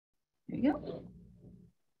There you go.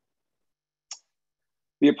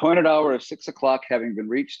 The appointed hour of 6 o'clock having been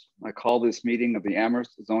reached, I call this meeting of the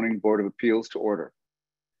Amherst Zoning Board of Appeals to order.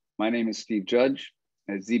 My name is Steve Judge.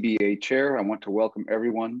 As ZBA Chair, I want to welcome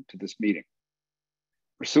everyone to this meeting.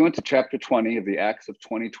 Pursuant to Chapter 20 of the Acts of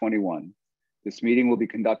 2021, this meeting will be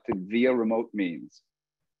conducted via remote means.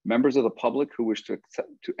 Members of the public who wish to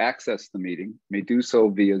access the meeting may do so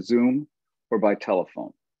via Zoom or by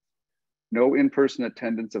telephone. No in-person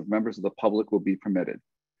attendance of members of the public will be permitted,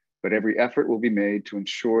 but every effort will be made to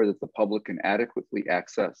ensure that the public can adequately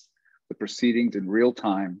access the proceedings in real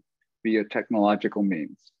time via technological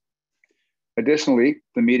means. Additionally,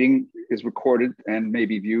 the meeting is recorded and may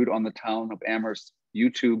be viewed on the Town of Amherst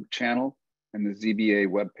YouTube channel and the ZBA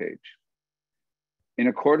webpage. In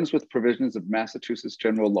accordance with provisions of Massachusetts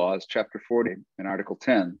General Laws, Chapter 40 and Article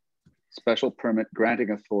 10, Special Permit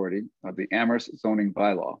Granting Authority of the Amherst Zoning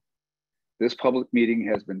Bylaw, this public meeting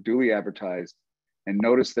has been duly advertised and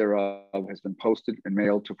notice thereof has been posted and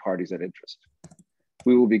mailed to parties of interest.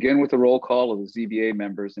 We will begin with a roll call of the ZBA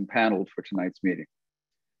members impaneled for tonight's meeting.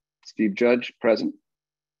 Steve Judge, present.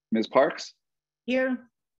 Ms. Parks? Here.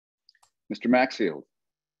 Mr. Maxfield?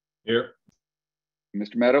 Here.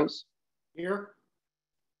 Mr. Meadows? Here.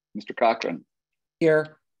 Mr. Cochran?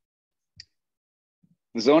 Here.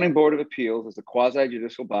 The Zoning Board of Appeals is a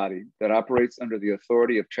quasi-judicial body that operates under the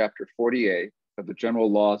authority of Chapter 40A of the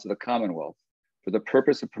General Laws of the Commonwealth for the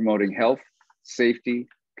purpose of promoting health, safety,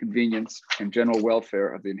 convenience, and general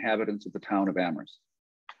welfare of the inhabitants of the town of Amherst.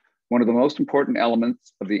 One of the most important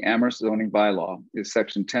elements of the Amherst zoning bylaw is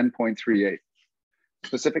Section 10.38.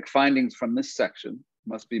 Specific findings from this section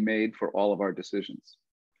must be made for all of our decisions.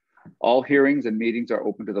 All hearings and meetings are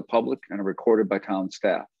open to the public and are recorded by town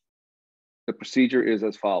staff. The procedure is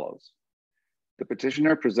as follows. The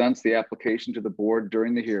petitioner presents the application to the board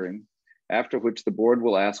during the hearing, after which the board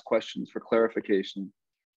will ask questions for clarification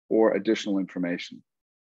or additional information.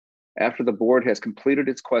 After the board has completed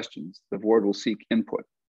its questions, the board will seek input.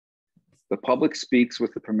 The public speaks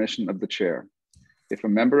with the permission of the chair. If a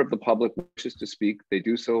member of the public wishes to speak, they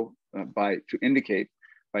do so to indicate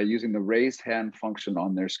by using the raised hand function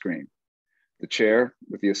on their screen. The chair,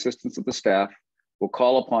 with the assistance of the staff, will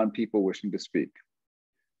call upon people wishing to speak.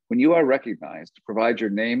 When you are recognized, provide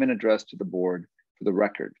your name and address to the board for the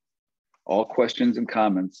record. All questions and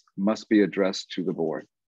comments must be addressed to the board.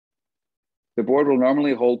 The board will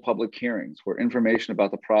normally hold public hearings where information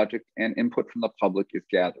about the project and input from the public is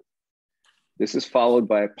gathered. This is followed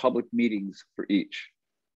by public meetings for each.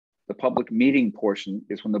 The public meeting portion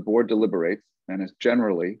is when the board deliberates and is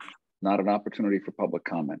generally not an opportunity for public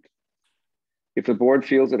comment. If the board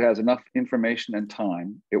feels it has enough information and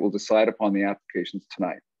time, it will decide upon the applications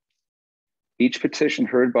tonight. Each petition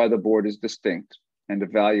heard by the board is distinct and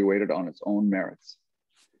evaluated on its own merits,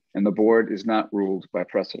 and the board is not ruled by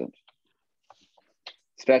precedent.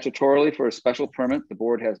 Statutorily, for a special permit, the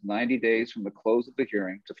board has 90 days from the close of the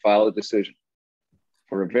hearing to file a decision.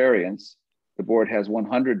 For a variance, the board has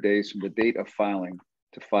 100 days from the date of filing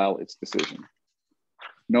to file its decision.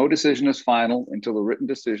 No decision is final until the written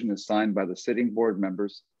decision is signed by the sitting board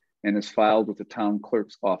members and is filed with the town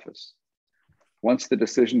clerk's office. Once the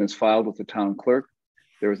decision is filed with the town clerk,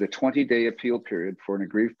 there is a 20-day appeal period for an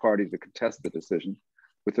aggrieved party to contest the decision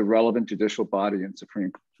with the relevant judicial body in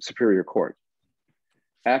Superior Court.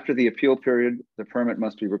 After the appeal period, the permit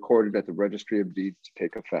must be recorded at the Registry of Deeds to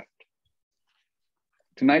take effect.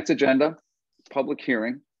 Tonight's agenda, public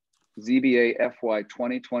hearing, ZBA FY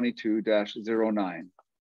 2022-09.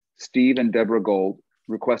 Steve and Deborah Gold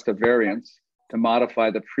request a variance to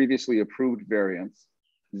modify the previously approved variance,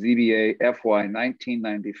 ZBA FY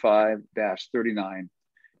 1995-39,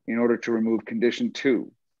 in order to remove condition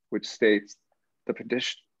 2, which states the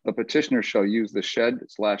petitioner shall use the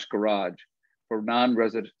shed/garage for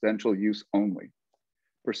non-residential use only,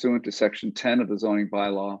 pursuant to Section 10 of the zoning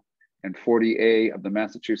bylaw and 40A of the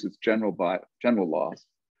Massachusetts General Laws,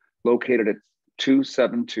 located at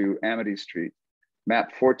 272 Amity Street,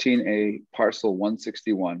 map 14A, parcel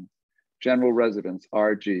 161, general residence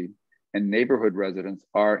RG, and neighborhood residence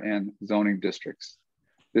RN zoning districts.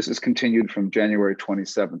 This is continued from January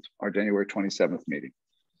 27th, our January 27th meeting.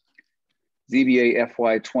 ZBA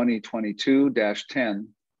FY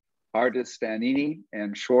 2022-10, Ardis Stanini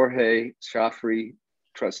and Shorhe Shafri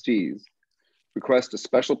trustees request a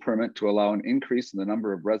special permit to allow an increase in the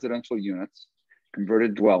number of residential units,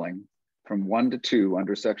 converted dwelling, from 1 to 2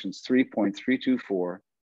 under sections 3.324,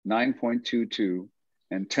 9.22,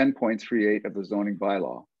 and 10.38 of the zoning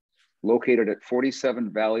bylaw, located at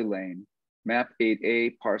 47 Valley Lane, map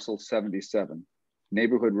 8A, parcel 77,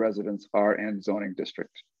 neighborhood residence RN zoning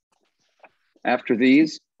district. After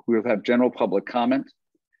these, We will have general public comment,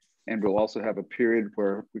 and we'll also have a period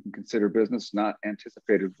where we can consider business not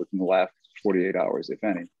anticipated within the last 48 hours, if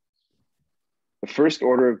any. The first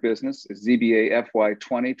order of business is ZBA FY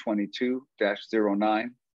 2022-09.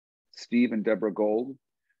 Steve and Deborah Gold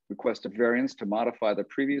request a variance to modify the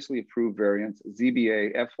previously approved variance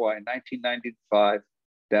ZBA FY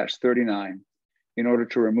 1995-39 in order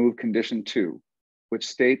to remove condition 2, which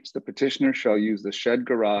states the petitioner shall use the shed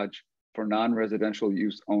garage for non-residential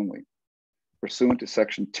use only, pursuant to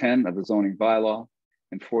section 10 of the zoning bylaw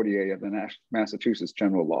and 40A of the Massachusetts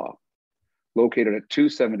general law, located at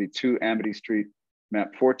 272 Amity Street,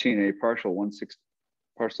 map 14A, parcel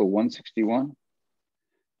 161.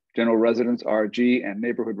 General residence RG and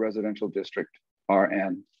neighborhood residential district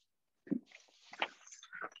RN.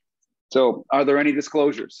 So are there any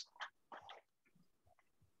disclosures?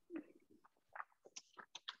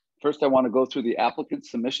 First, I want to go through the applicant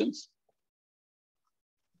submissions.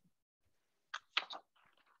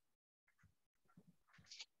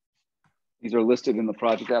 These are listed in the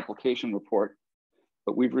project application report,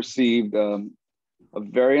 but we've received a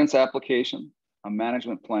variance application, a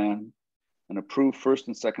management plan, an approved first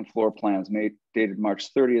and second floor plans dated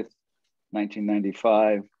March 30th,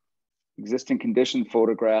 1995, existing condition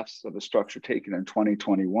photographs of the structure taken in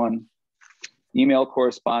 2021, email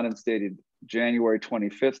correspondence dated January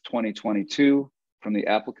 25th, 2022 from the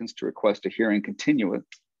applicants to request a hearing continuance.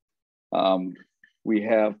 We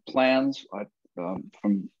have plans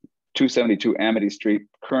from 272 Amity Street,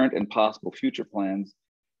 current and possible future plans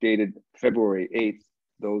dated February 8th.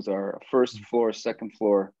 Those are first floor, second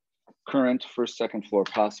floor, current, first, second floor,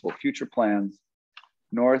 possible future plans,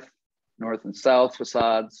 north and south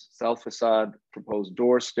facades, south facade, proposed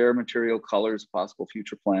door, stair material, colors, possible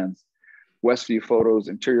future plans, west view photos,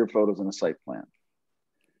 interior photos, and a site plan.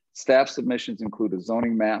 Staff submissions include a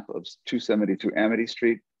zoning map of 272 Amity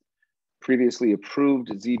Street, previously approved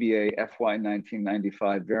ZBA FY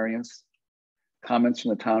 1995 variance, comments from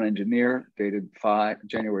the town engineer dated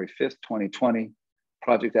January 5th, 2020,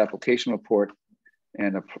 project application report,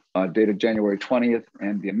 and dated January 20th,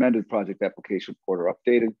 and the amended project application report or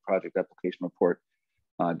updated project application report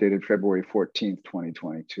dated February 14th,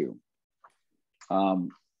 2022.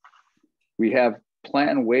 We have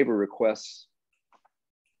plan waiver requests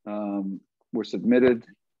were submitted.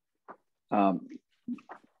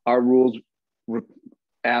 Our rules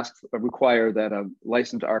require that a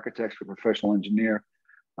licensed architect or professional engineer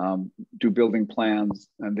do building plans,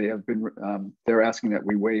 and they have been, they're asking that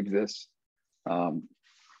we waive this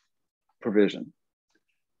provision.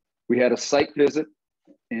 We had a site visit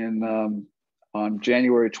on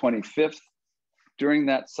January 25th. During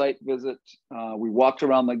that site visit, we walked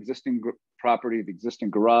around the existing property, the existing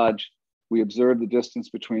garage. We observed the distance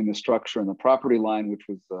between the structure and the property line, which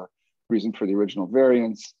was the reason for the original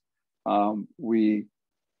variance. We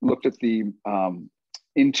looked at the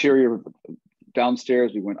interior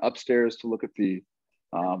downstairs. We went upstairs to look at the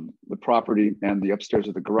property and the upstairs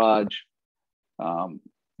of the garage.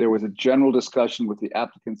 There was a general discussion with the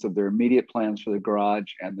applicants of their immediate plans for the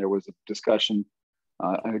garage, and there was a discussion,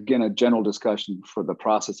 and again, a general discussion for the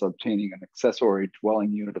process of obtaining an accessory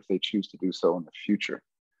dwelling unit if they choose to do so in the future.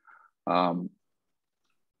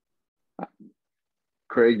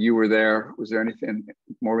 Craig, you were there. Was there anything,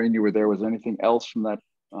 Maureen, you were there. Was there anything else from that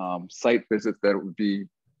site visit that would be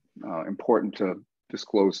important to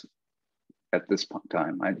disclose at this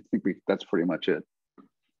time? I think that's pretty much it.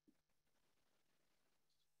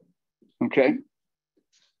 Okay.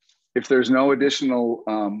 If there's no additional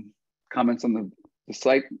comments on the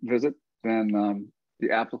site visit, then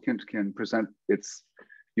the applicant can present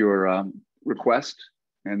your request,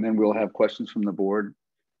 and then we'll have questions from the board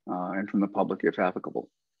and from the public if applicable.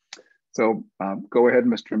 So go ahead,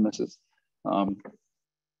 Mr. and Mrs.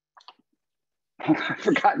 I've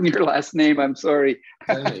forgotten your last name, I'm sorry.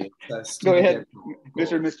 Hey, go ahead,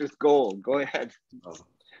 Mr. and Mrs. Gold, go ahead.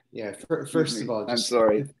 Yeah, first of all, I'm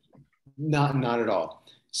sorry. Not at all.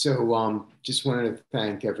 So just wanted to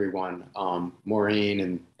thank everyone, Maureen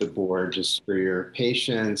and the board, just for your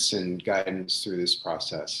patience and guidance through this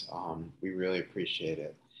process. We really appreciate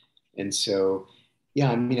it. And so,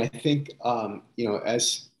 yeah, I mean, I think, you know,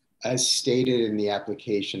 as stated in the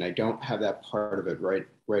application, I don't have that part of it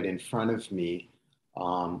right in front of me.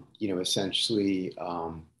 You know, essentially,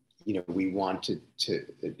 you know, we wanted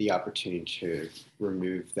the opportunity to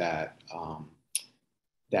remove that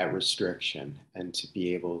that restriction and to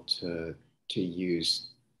be able to use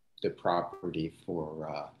the property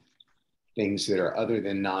for things that are other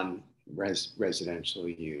than non-residential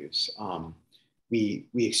use. We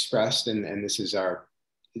expressed, and this is our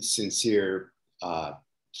sincere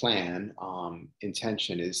plan,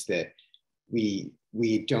 intention is that we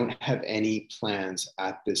don't have any plans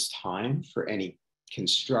at this time for any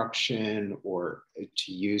construction or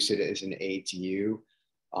to use it as an ADU.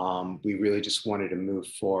 We really just wanted to move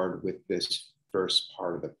forward with this first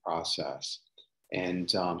part of the process. And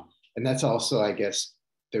that's also, I guess,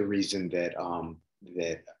 the reason that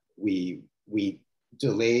that we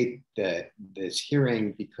delayed this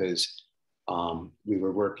hearing, because we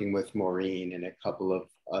were working with Maureen and a couple of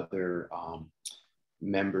other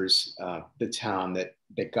members of the town that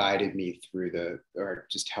guided me through or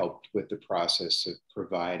just helped with the process of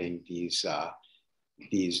providing these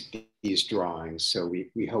drawings. So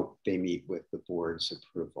we hope they meet with the board's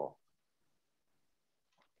approval.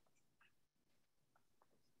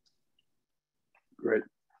 Great.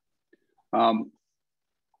 I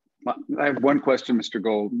have one question, Mr.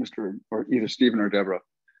 Gold, or either Stephen or Deborah.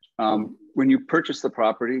 When you purchased the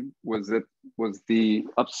property, was the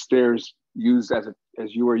upstairs used as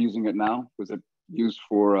you are using it now? Was it used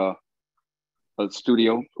for a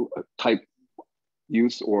studio type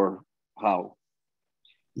use, or how?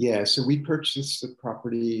 Yeah, so we purchased the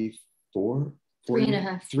property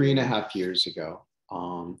 3.5 years ago.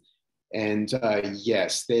 And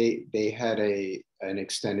yes, they had an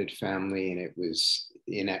extended family, and it was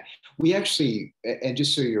we actually, and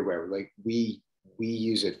just so you're aware, like we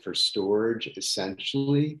use it for storage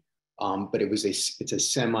essentially, but it's a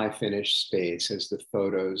semi-finished space, as the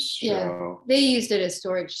photos show. Yeah, they used it as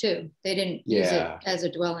storage too. They didn't use it as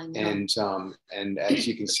a dwelling. No. And as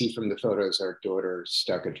you can see from the photos, our daughter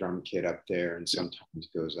stuck a drum kit up there and sometimes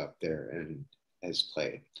goes up there and has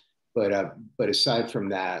played. But aside from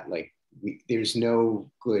that, like there's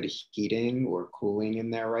no good heating or cooling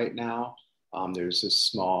in there right now. There's a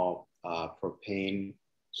small propane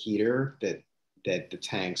heater that the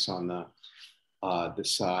tanks on the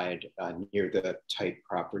side near the tight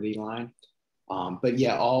property line. But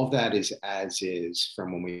yeah, all of that is as is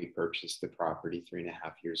from when we purchased the property 3.5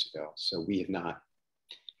 years ago. So we have not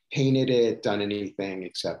painted it, done anything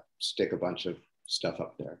except stick a bunch of stuff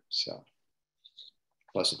up there. So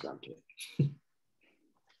plus a drum kit.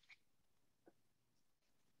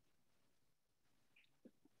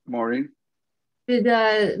 Maureen? Did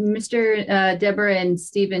Mr. Deborah and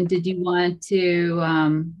Stephen, did you want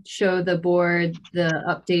to show the board the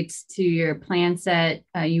updates to your plan set?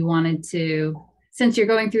 You wanted to, since you're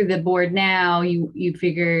going through the board now, you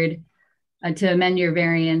figured to amend your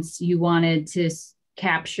variance, you wanted to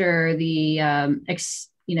capture the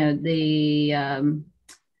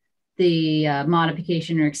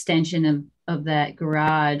modification or extension of that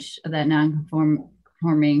garage, of that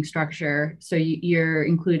non-conforming structure. So you're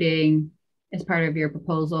including, as part of your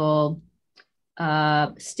proposal,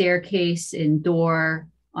 staircase and door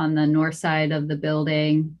on the north side of the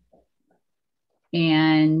building,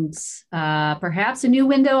 and perhaps a new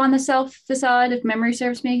window on the south facade, if memory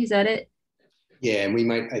serves me. Is that it? Yeah, and we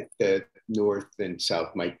might, the north and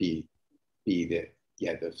south might be the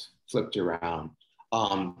flipped around.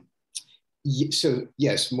 So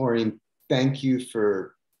yes, Maureen, thank you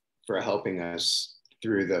for helping us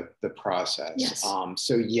through the process. Yes.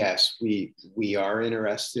 So yes, we are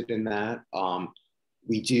interested in that.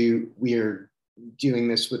 We are doing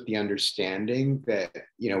this with the understanding that,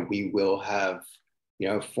 we will have,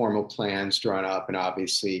 formal plans drawn up, and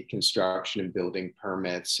obviously construction and building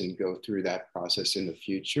permits, and go through that process in the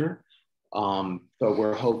future. But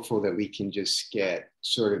we're hopeful that we can just get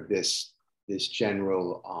sort of this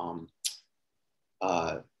general,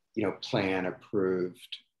 plan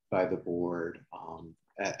approved by the board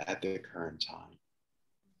at the current time.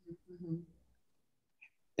 Mm-hmm.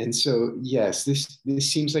 And so, yes, this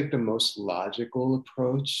seems like the most logical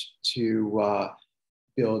approach to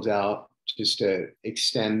build out, just to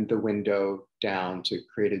extend the window down to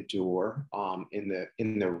create a door in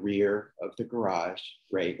the rear of the garage,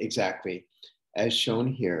 right? Exactly, as shown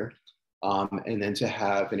here, and then to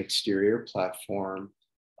have an exterior platform.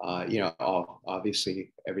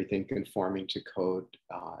 Obviously everything conforming to code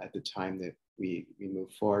at the time that we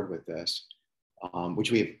move forward with this,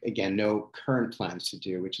 which we have, again, no current plans to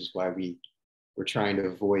do, which is why we're trying to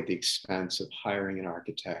avoid the expense of hiring an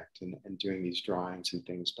architect and doing these drawings and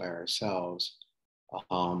things by ourselves.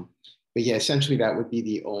 But yeah, essentially that would be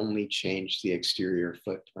the only change to the exterior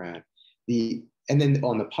footprint. And then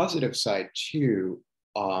on the positive side too,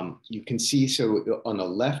 you can see, so on the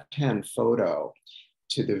left-hand photo,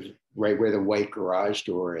 to the right where the white garage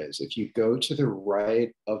door is, if you go to the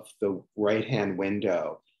right of the right-hand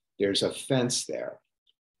window, there's a fence there,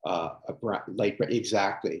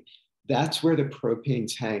 exactly. That's where the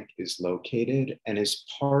propane tank is located, and as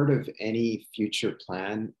part of any future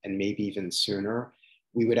plan, and maybe even sooner,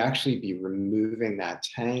 we would actually be removing that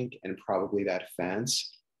tank and probably that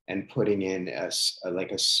fence and putting in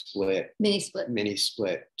like a mini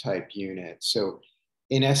split type unit. So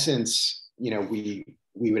in essence, we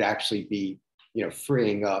would actually be,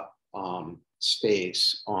 freeing up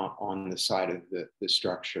space on the side of the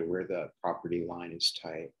structure where the property line is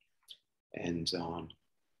tight. And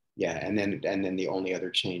yeah, and then the only other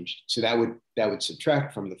change, so that would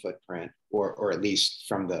subtract from the footprint, or at least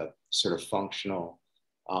from the sort of functional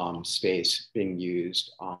space being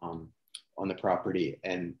used on the property,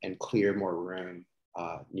 and clear more room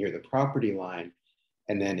near the property line.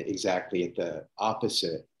 And then exactly at the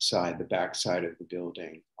opposite side, the back side of the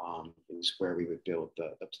building, is where we would build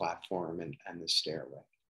the platform and the stairway.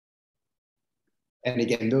 And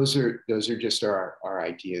again, those are just our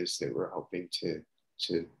ideas that we're hoping to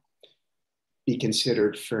be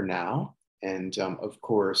considered for now. And of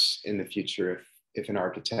course, in the future, if an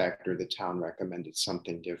architect or the town recommended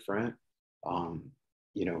something different,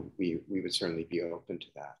 we would certainly be open to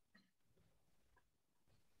that.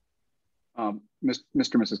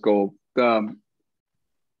 Mr. and Mrs. Gold,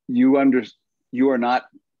 you are not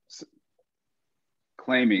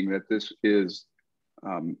claiming that this is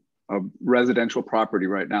a residential property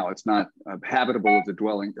right now. It's not habitable as a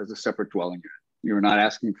dwelling, as a separate dwelling unit. You're not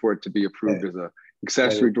asking for it to be approved as a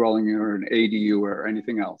accessory dwelling unit or an ADU or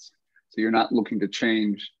anything else. So you're not looking to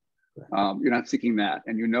change. You're not seeking that.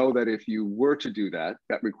 And you know that if you were to do that,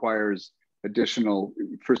 that requires additional,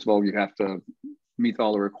 first of all, you have to meet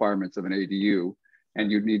all the requirements of an ADU,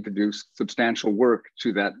 and you'd need to do substantial work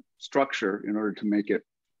to that structure in order to make it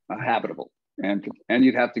habitable. And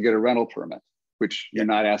you'd have to get a rental permit, which you're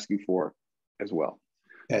not asking for as well.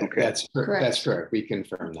 Okay. That's correct. We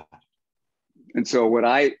confirm that. And so what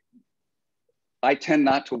I tend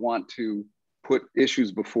not to want to put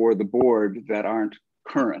issues before the board that aren't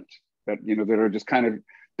current, that are just kind of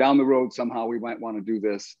down the road. Somehow we might want to do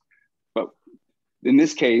this, but in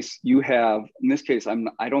this case,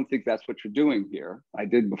 I don't think that's what you're doing here. I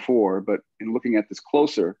did before, but in looking at this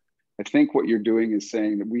closer, I think what you're doing is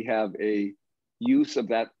saying that we have a use of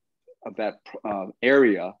that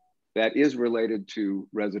area that is related to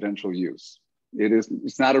residential use.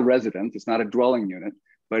 It's not a residence, it's not a dwelling unit,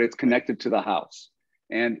 but it's connected to the house.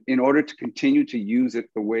 And in order to continue to use it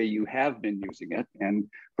the way you have been using it, and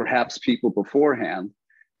perhaps people beforehand,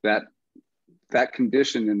 that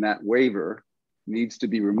condition in that waiver needs to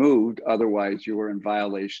be removed. Otherwise, you are in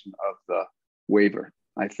violation of the waiver.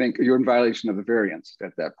 I think you're in violation of the variance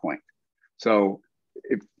at that point. So,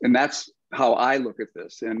 and that's how I look at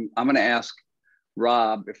this. And I'm going to ask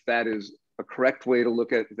Rob if that is a correct way to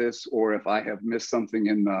look at this, or if I have missed something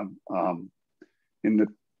in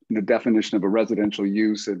the definition of a residential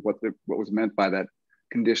use and what was meant by that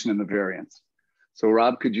condition in the variance. So,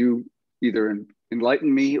 Rob, could you either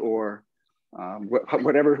enlighten me or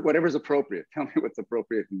whatever's appropriate? Tell me what's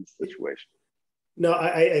appropriate in this situation. No,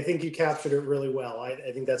 I think you captured it really well.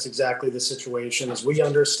 I think that's exactly the situation as we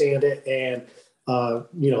understand it, and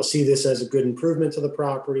see this as a good improvement to the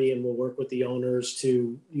property, and we'll work with the owners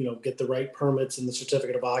to get the right permits and the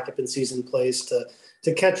certificate of occupancies in place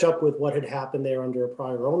to catch up with what had happened there under a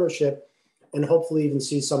prior ownership, and hopefully even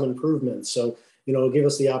see some improvements. So it'll give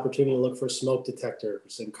us the opportunity to look for smoke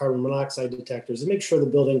detectors and carbon monoxide detectors and make sure the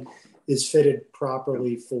building is fitted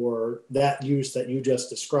properly for that use that you just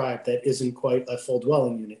described that isn't quite a full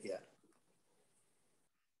dwelling unit yet.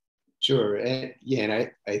 Sure. And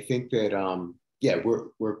I think that,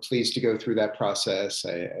 we're pleased to go through that process.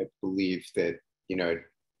 I believe that,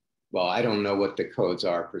 well, I don't know what the codes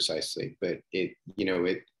are precisely, but it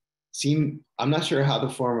seemed, I'm not sure how the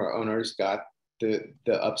former owners got the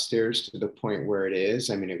upstairs to the point where it is.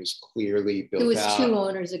 I mean, it was clearly built out. It was 2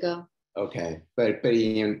 owners ago. Okay, but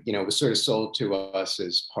it was sort of sold to us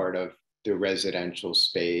as part of the residential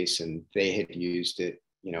space, and they had used it,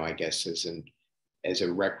 I guess as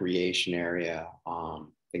a recreation area. I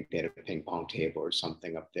think they had a ping pong table or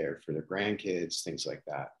something up there for their grandkids, things like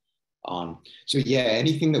that. So yeah,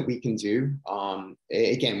 anything that we can do.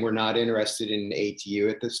 Again, we're not interested in ATU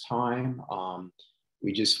at this time.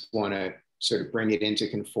 We just want to sort of bring it into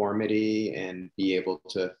conformity and be able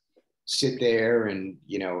to sit there and,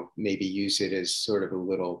 maybe use it as sort of a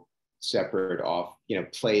little separate off,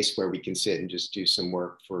 place where we can sit and just do some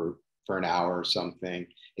work for an hour or something.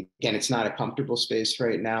 Again, it's not a comfortable space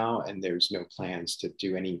right now, and there's no plans to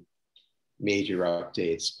do any major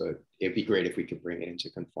updates, but it'd be great if we could bring it into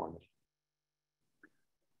conformity.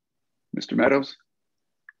 Mr. Meadows?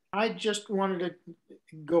 I just wanted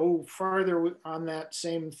to go farther on that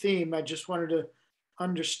same theme. I just wanted to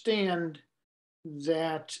understand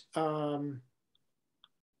that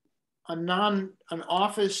an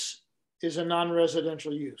office is a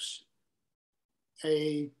non-residential use.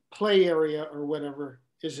 A play area or whatever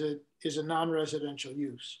is a non-residential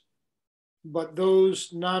use. But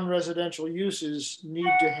those non-residential uses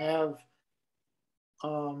need to have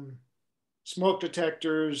smoke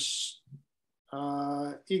detectors,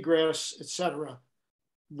 egress, etc.,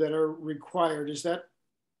 that are required. Is that,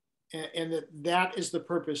 and that is the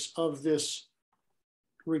purpose of this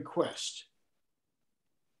request?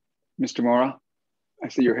 Mr. Mora, I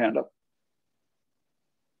see your hand up.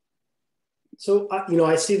 So,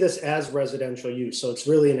 I see this as residential use. So it's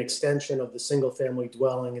really an extension of the single family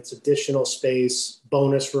dwelling. It's additional space,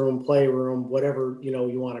 bonus room, playroom, whatever,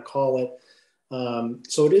 you want to call it.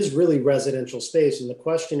 So it is really residential space. And the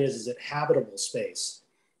question is it habitable space?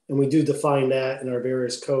 And we do define that in our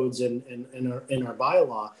various codes and in our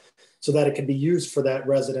bylaw so that it can be used for that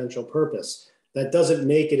residential purpose. That doesn't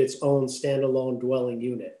make it its own standalone dwelling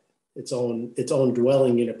unit. Its own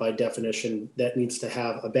dwelling unit by definition that needs to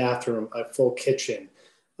have a bathroom, a full kitchen,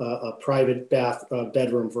 a private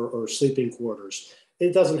bedroom or sleeping quarters.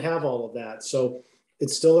 It doesn't have all of that. So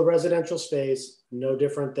it's still a residential space, no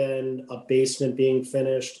different than a basement being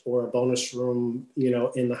finished or a bonus room,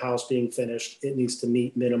 in the house being finished. It needs to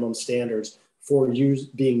meet minimum standards for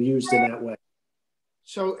being used in that way.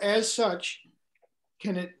 So as such,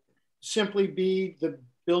 can it simply be the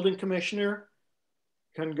building commissioner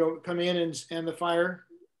can come in and the fire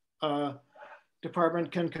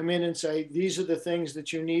department can come in and say, these are the things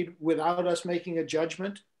that you need without us making a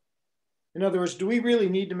judgment? In other words, do we really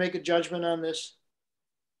need to make a judgment on this?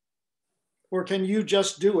 Or can you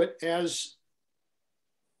just do it as,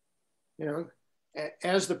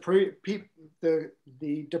 as the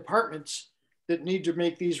departments that need to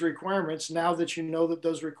make these requirements now that you know that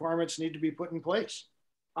those requirements need to be put in place?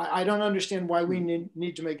 I don't understand why we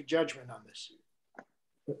need to make a judgment on this.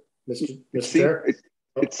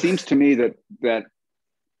 It seems to me that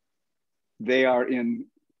they are in,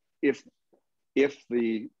 if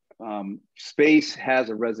the space has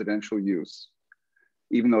a residential use,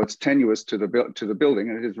 even though it's tenuous to the building,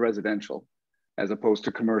 and it is residential, as opposed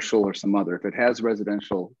to commercial or some other. If it has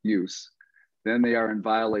residential use, then they are in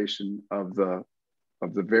violation of the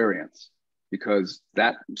variance, because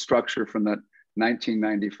that structure from that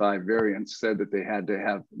 1995 variance said that they had to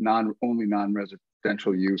have only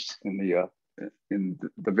non-residential use in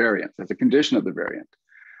the variance as a condition of the variant.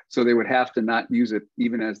 So they would have to not use it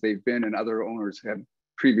even as they've been, and other owners have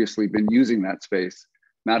previously been using that space,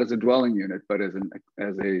 not as a dwelling unit, but as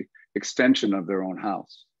a extension of their own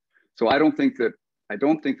house. So I don't think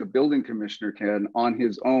the building commissioner can on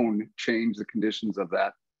his own change the conditions of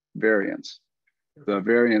that variance. The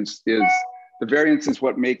variance is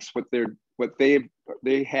what makes what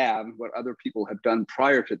they have, what other people have done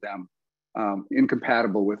prior to them,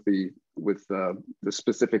 incompatible with the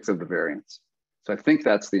specifics of the variance. So I think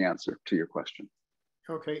that's the answer to your question.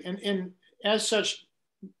 Okay, and as such,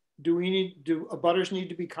 do abutters need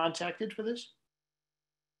to be contacted for this?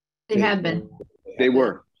 They have been. They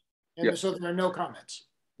were. And yep. So there are no comments.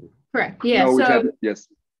 Correct. Yeah. No, yes.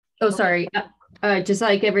 Oh, sorry. Just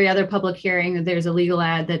like every other public hearing, there's a legal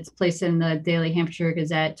ad that's placed in the Daily Hampshire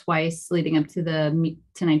Gazette twice leading up to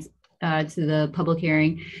tonight's to the public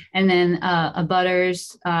hearing. And then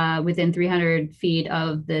abutters within 300 feet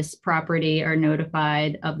of this property are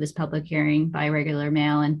notified of this public hearing by regular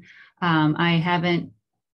mail. And I haven't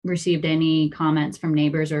received any comments from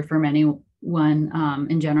neighbors or from anyone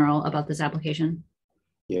in general about this application.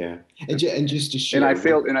 Yeah, and just to share. And I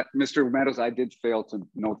failed, Mr. Meadows, I did fail to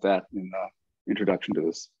note that in the introduction to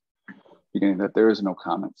this beginning, that there is no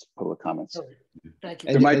comments, public comments. Okay. Thank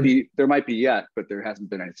you. There might be yet, but there hasn't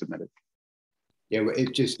been any submitted. Yeah,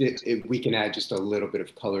 we can add just a little bit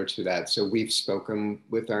of color to that. So we've spoken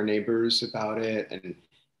with our neighbors about it, and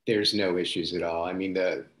there's no issues at all. I mean,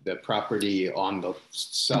 the property on the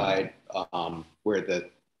side where the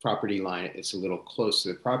property line is a little close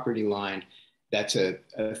to the property line, that's a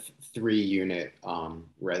 3-unit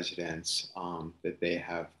residence that they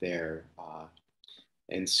have there.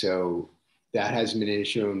 And so that hasn't been an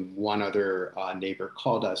issue. And one other neighbor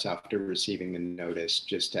called us after receiving the notice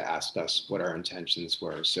just to ask us what our intentions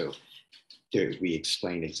were. So we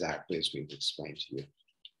explained exactly as we've explained to you.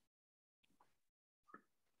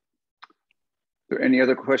 Are there any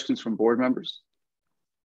other questions from board members?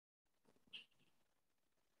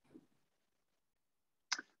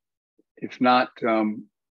 If not,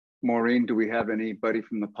 Maureen, do we have anybody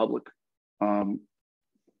from the public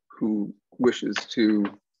who wishes to,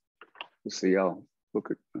 let's see, I'll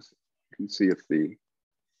look at this and see if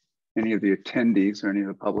any of the attendees or any of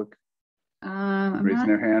the public raising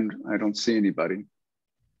their hand. I don't see anybody.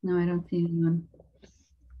 No, I don't see anyone.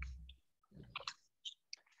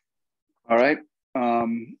 All right.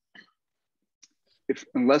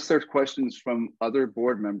 Unless there's questions from other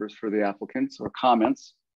board members for the applicants or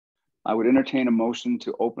comments, I would entertain a motion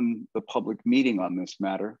to open the public meeting on this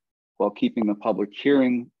matter while keeping the public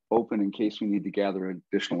hearing open in case we need to gather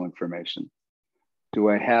additional information. Do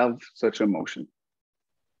I have such a motion?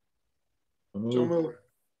 So moved.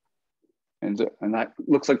 And that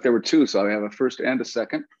looks like there were two, so I have a first and a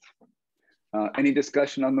second. Any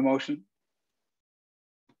discussion on the motion?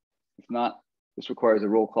 If not, this requires a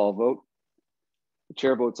roll call vote. The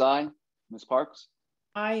chair votes aye. Ms. Parks?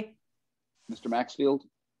 Aye. Mr. Maxfield?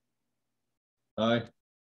 Aye.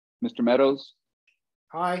 Mr. Meadows?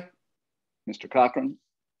 Aye. Mr. Cochran?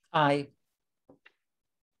 Aye.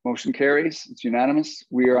 Motion carries. It's unanimous.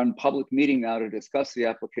 We are on public meeting now to discuss the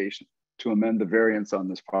application to amend the variance on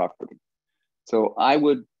this property. So I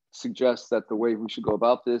would suggest that the way we should go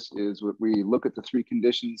about this is we look at the 3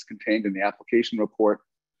 conditions contained in the application report,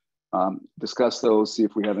 discuss those, see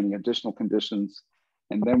if we have any additional conditions,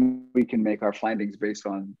 and then we can make our findings based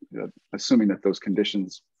on assuming that those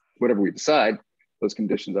conditions, whatever we decide, those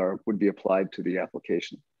conditions would be applied to the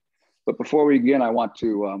application. But before we begin, I want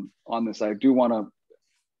to, on this, I do want to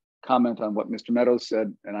comment on what Mr. Meadows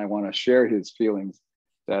said, and I want to share his feelings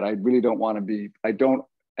that I really don't want to be, I don't,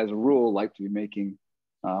 as a rule, like to be making,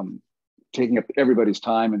 taking up everybody's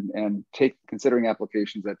time and considering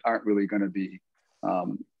applications that aren't really going to be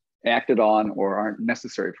acted on or aren't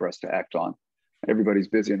necessary for us to act on. Everybody's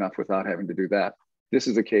busy enough without having to do that. This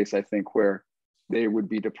is a case, I think, where they would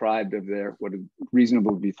be deprived of their, what is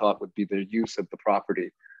reasonable to be thought would be their use of the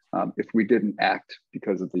property if we didn't act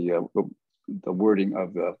because of the wording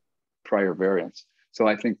of the prior variance. So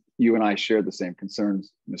I think you and I share the same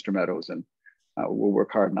concerns, Mr. Meadows, and we'll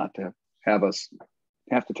work hard not to have us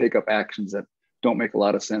have to take up actions that don't make a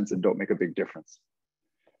lot of sense and don't make a big difference.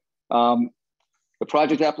 The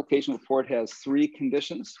project application report has 3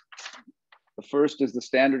 conditions. The first is the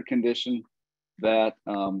standard condition that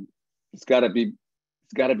it's got to be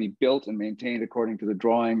built and maintained according to the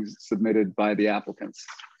drawings submitted by the applicants,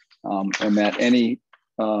 and that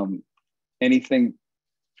anything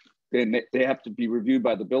they have to be reviewed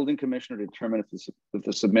by the building commissioner to determine if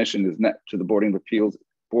the submission is net to the Board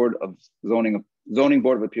of Zoning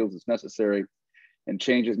Board of Appeals is necessary, and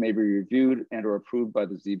changes may be reviewed and or approved by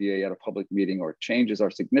the ZBA at a public meeting, or changes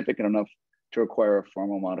are significant enough to require a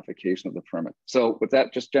formal modification of the permit. So what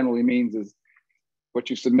that just generally means is what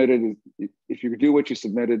you submitted is, if you do what you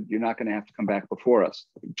submitted, you're not going to have to come back before us.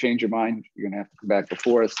 If you change your mind, you're going to have to come back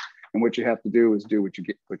before us. And what you have to do is do what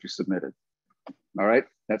you submitted. All right,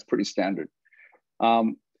 that's pretty standard.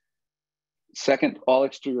 Second, all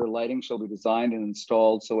exterior lighting shall be designed and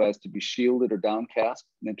installed so as to be shielded or downcast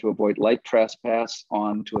and to avoid light trespass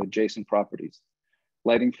onto adjacent properties.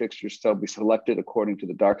 Lighting fixtures shall be selected according to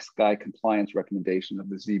the dark sky compliance recommendation of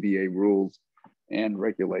the ZBA rules and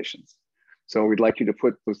regulations. So we'd like you to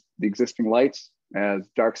put the existing lights as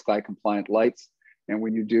dark sky compliant lights. And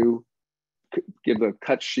when you do, give the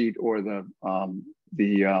cut sheet or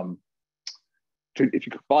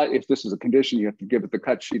if this is a condition, you have to give it the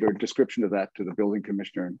cut sheet or description of that to the building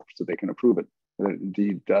commissioner so they can approve it. That it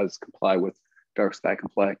indeed does comply with dark sky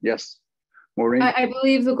compliant. Yes, Maureen? I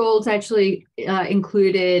believe the Golds actually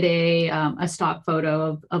included a stock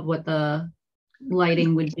photo of what the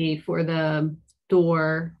lighting would be for the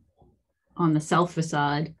door on the south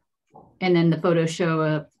facade. And then the photos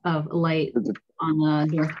show of a light on the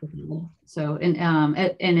north facade. So,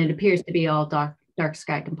 and it appears to be all dark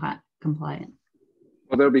sky compliant.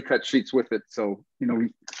 Well, there'll be cut sheets with it. So, you know,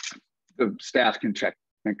 the staff can check,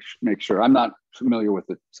 make sure. I'm not familiar with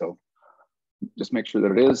it. So just make sure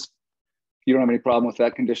that it is. You don't have any problem with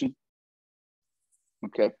that condition?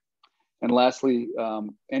 Okay. And lastly,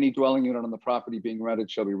 any dwelling unit on the property being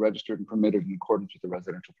rented shall be registered and permitted in accordance with the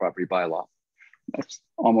residential property bylaw. That's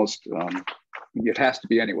almost, it has to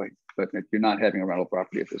be anyway, but you're not having a rental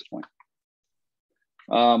property at this point.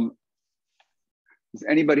 Does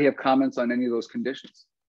anybody have comments on any of those conditions?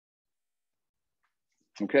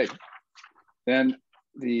 Okay, then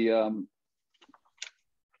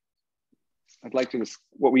I'd like to,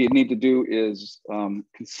 what we need to do is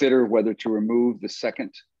consider whether to remove the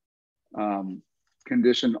second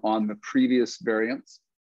condition on the previous variance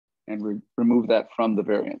and remove that from the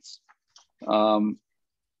variance.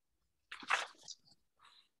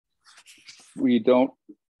 We don't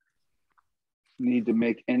need to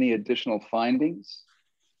make any additional findings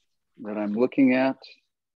that I'm looking at.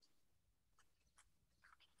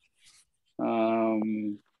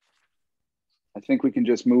 I think we can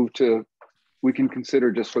just move to, we can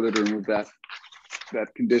consider just whether to remove that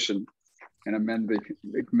that condition and amend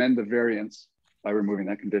the variance by removing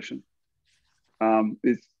that condition.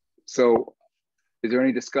 Is there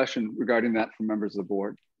any discussion regarding that from members of the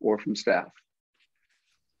board or from staff?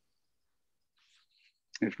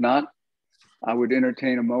 If not, I would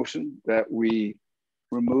entertain a motion that we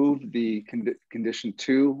remove the condition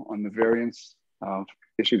 2 on the variance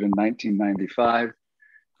issued in 1995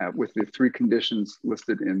 with the 3 conditions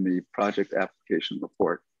listed in the project application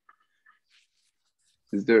report.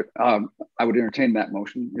 Is there, I would entertain that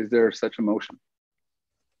motion. Is there such a motion?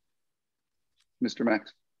 Mr.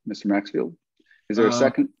 Maxfield, is there a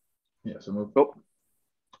second? Yeah, so moved. Oh.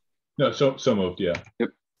 No, so moved, yeah.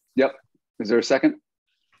 Yep. Is there a second?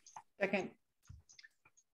 Second.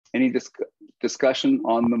 Any discussion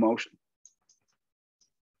on the motion?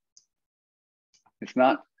 If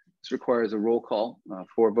not, this requires a roll call,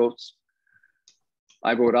 4 votes.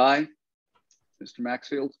 I vote aye. Mr.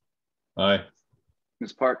 Maxfield? Aye.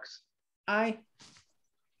 Ms. Parks? Aye.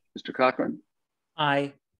 Mr. Cochran?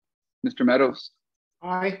 Aye. Mr. Meadows?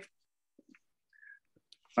 Aye.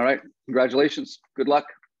 All right, congratulations. Good luck.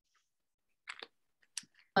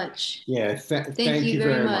 Much. Yeah, thank you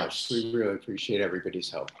very much. We really appreciate everybody's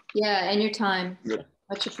help. Yeah, and your time. Good.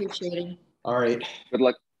 Much appreciated. All right. Good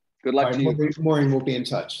luck. Good luck to you. Maureen, we'll be in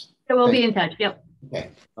touch. So we'll be in touch. Yep. Okay,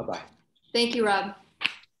 bye-bye. Thank you, Rob.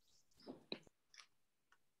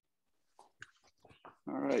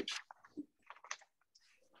 All right.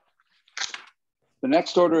 The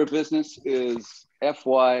next order of business is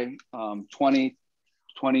FY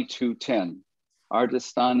 2022-10.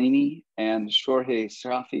 Ardistanini and Shorhe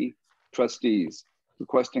Shafi trustees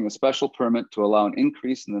requesting a special permit to allow an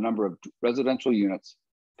increase in the number of residential units,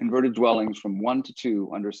 converted dwellings from 1 to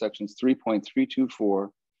 2 under sections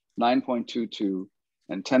 3.324, 9.22,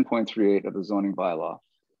 and 10.38 of the zoning bylaw,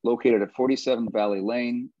 located at 47 Valley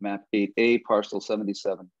Lane, map 8A, parcel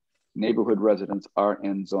 77, neighborhood residence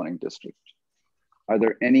RN zoning district. Are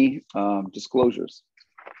there any disclosures?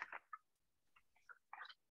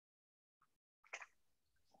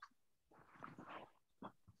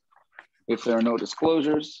 If there are no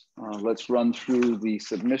disclosures, let's run through the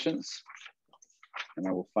submissions, and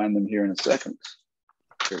I will find them here in a second.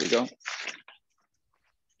 Here we go.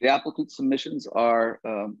 The applicant submissions are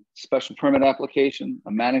special permit application,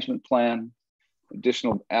 a management plan,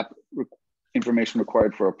 additional information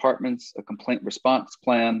required for apartments, a complaint response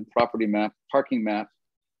plan, property map, parking map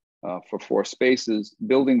for 4 spaces,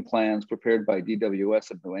 building plans prepared by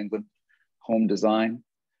DWS of New England, home design.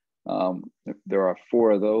 There are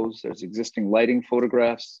 4 of those. There's existing lighting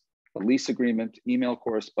photographs, a lease agreement, email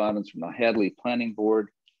correspondence from the Hadley Planning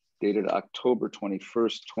Board dated October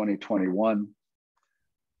 21st, 2021.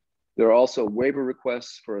 There are also waiver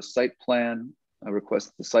requests for a site plan. I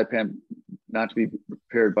request the site plan not to be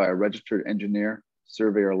prepared by a registered engineer,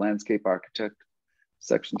 surveyor, or landscape architect,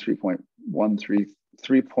 section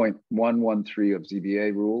 3.113 of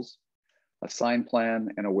ZBA rules, a sign plan,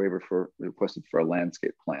 and a waiver requested for a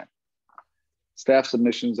landscape plan. Staff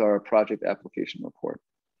submissions are a project application report.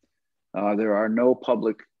 There are no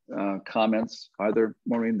public comments. Are there,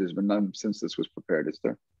 Maureen? There's been none since this was prepared, is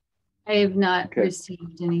there? I have not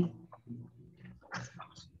received any.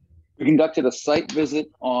 We conducted a site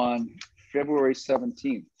visit on February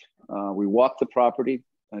 17th. We walked the property,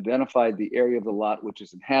 identified the area of the lot, which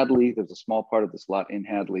is in Hadley. There's a small part of this lot in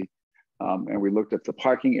Hadley. And we looked at the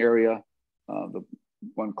parking area, the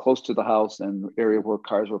one close to the house, and the area where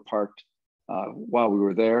cars were parked while we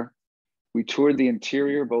were there. We toured the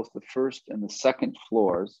interior, both the first and the second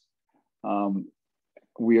floors.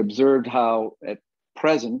 We observed how at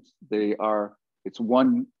present there's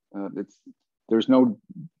no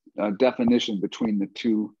definition between the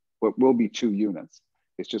two, what will be 2 units.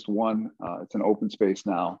 It's just one, it's an open space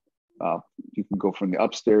now. You can go from the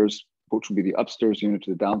upstairs, which will be the upstairs unit,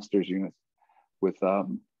 to the downstairs unit without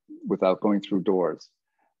going through doors.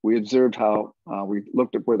 We observed how we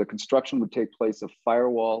looked at where the construction would take place of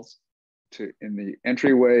firewalls in the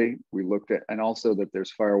entryway. We looked at, and also that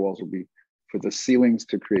there's firewalls will be for the ceilings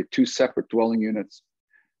to create 2 separate dwelling units.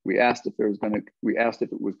 We asked if it was going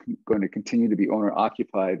to continue to be owner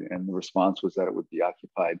occupied, and the response was that it would be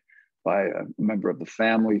occupied by a member of the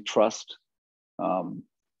family trust. And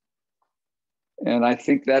I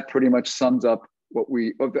think that pretty much sums up what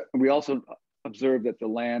we also observed, that the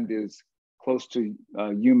land is close to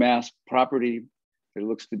UMass property. It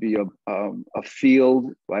looks to be a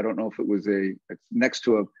field. I don't know if it's next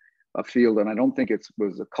to a field, and I don't think it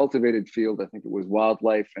was a cultivated field. I think it was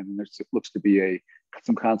wildlife, and there looks to be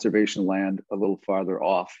some conservation land a little farther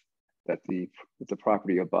off that the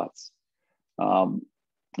property abuts.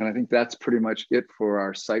 And I think that's pretty much it for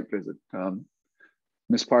our site visit.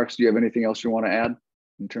 Ms. Parks, do you have anything else you want to add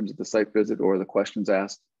in terms of the site visit or the questions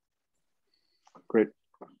asked? Great.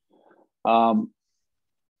 So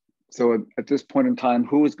at this point in time,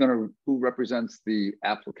 who represents the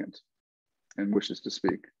applicant and wishes to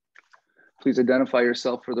speak? Please identify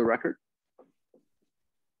yourself for the record.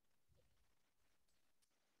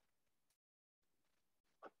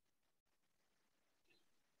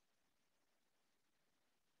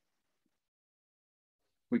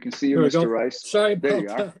 We can see you, Mr. Rice. Sorry there about you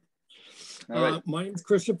are. that. All right. My name's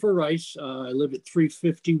Christopher Rice. I live at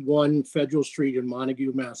 351 Federal Street in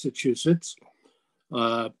Montague, Massachusetts.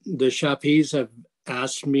 The Chappies have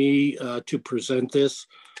asked me to present this.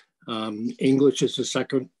 English is a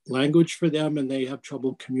second language for them, and they have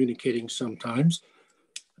trouble communicating sometimes.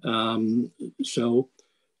 So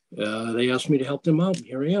they asked me to help them out.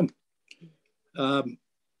 Here I am.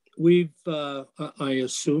 I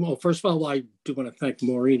assume, well, first of all, I do want to thank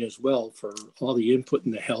Maureen as well for all the input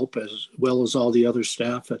and the help, as well as all the other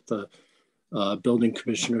staff at the building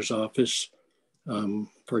commissioner's office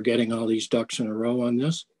for getting all these ducks in a row on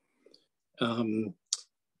this.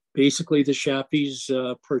 Basically, the Chappies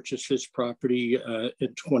purchased this property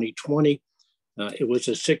in 2020. It was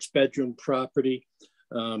a 6-bedroom property.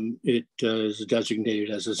 It is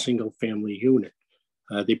designated as a single family unit.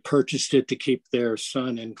 They purchased it to keep their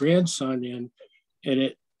son and grandson in, and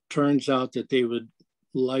it turns out that they would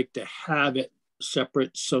like to have it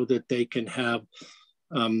separate so that they can have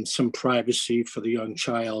some privacy for the young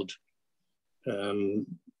child,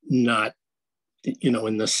 not, you know,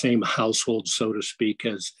 in the same household, so to speak,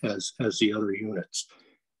 as the other units.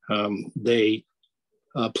 They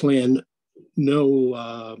plan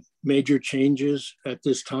no major changes at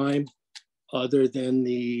this time, other than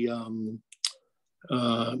the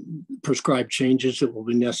prescribed changes that will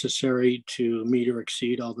be necessary to meet or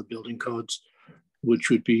exceed all the building codes, which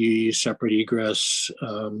would be separate egress,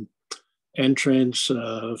 entrance,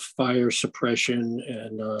 fire suppression,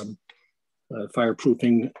 and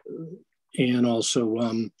fireproofing. And also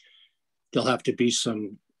there'll have to be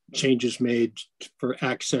some changes made for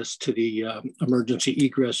access to the emergency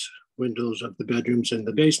egress windows of the bedrooms in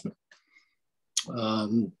the basement.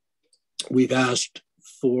 We've asked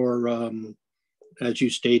for, as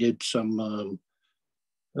you stated, some,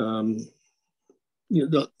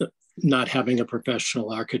 not having a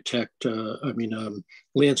professional architect,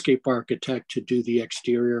 landscape architect to do the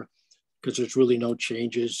exterior, because there's really no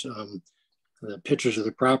changes. The pictures of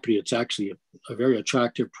the property, it's actually a very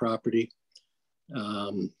attractive property.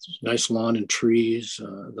 Nice lawn and trees.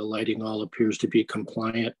 The lighting all appears to be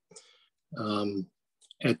compliant.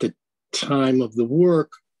 At the time of the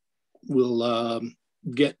work, we'll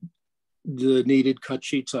get the needed cut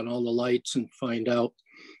sheets on all the lights and find out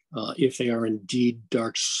if they are indeed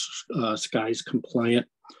dark skies compliant.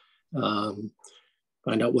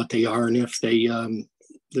 Find out what they are, and if they, the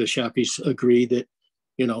Chappies agree that,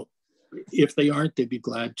 you know, if they aren't, they'd be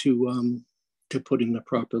glad to put in the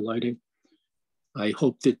proper lighting. I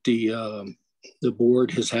hope that the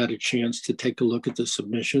board has had a chance to take a look at the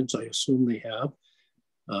submissions. I assume they have.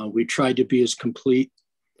 We tried to be as complete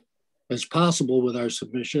as possible with our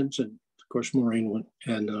submissions, and of course, Maureen went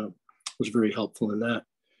and was very helpful in that.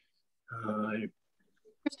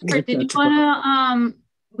 Christopher, did you want to,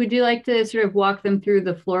 would you like to sort of walk them through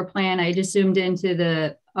the floor plan? I just zoomed into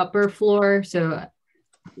the upper floor, so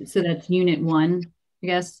that's unit 1, I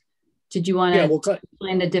guess. Did you want to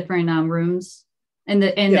explain the different rooms and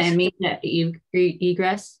the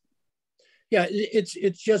egress? Yeah,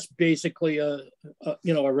 it's just basically a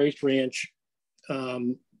raised ranch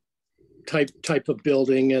type of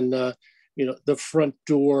building, and the front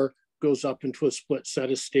door goes up into a split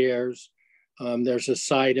set of stairs. There's a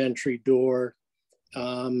side entry door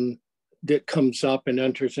that comes up and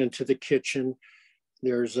enters into the kitchen.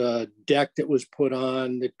 There's a deck that was put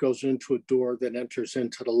on that goes into a door that enters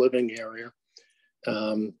into the living area.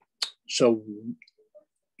 So,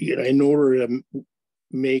 in order to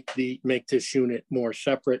make this unit more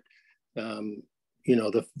separate, the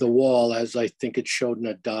wall, as I think it showed in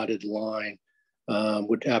a dotted line,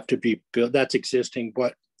 would have to be built. That's existing,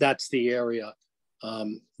 but that's the area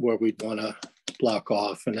where we'd want to block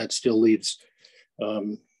off, and that still leaves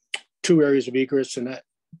 2 areas of egress, and that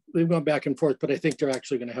we've gone back and forth, but I think they're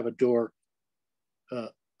actually going to have a door,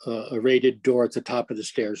 a rated door at the top of the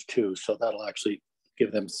stairs too. So that'll actually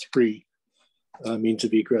give them 3 means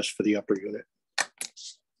of egress for the upper unit.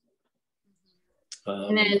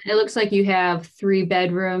 And then it looks like you have 3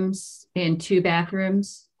 bedrooms and 2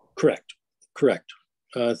 bathrooms. Correct.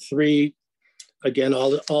 3, again,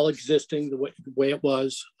 all existing the way it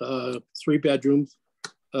was. 3 bedrooms,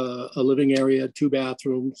 a living area, 2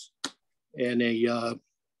 bathrooms. and a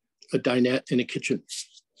dinette and a kitchen.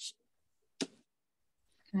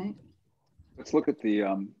 Okay. Let's look at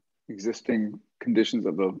the existing conditions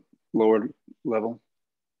of the lower level.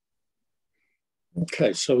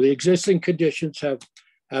 Okay, so the existing conditions have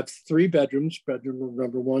 3 bedrooms, bedroom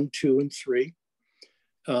number 1, 2, and 3.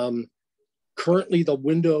 Currently, the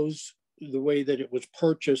windows, the way that it was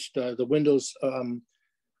purchased, the windows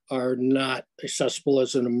are not accessible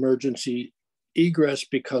as an emergency egress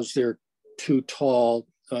because they're too tall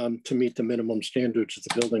to meet the minimum standards of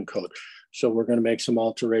the building code. So we're going to make some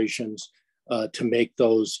alterations to make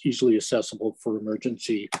those easily accessible for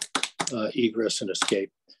emergency egress and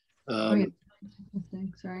escape.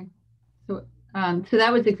 Sorry. So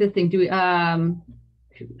that was existing. Do we? I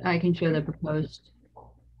can show the proposed.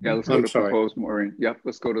 Yeah, let's go to proposed, Maureen. Yep,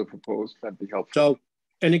 let's go to the proposed. That'd be helpful. So,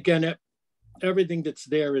 and again, everything that's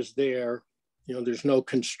there is there. You know, there's no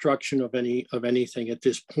construction of anything at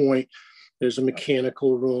this point. There's a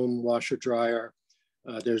mechanical room, washer dryer.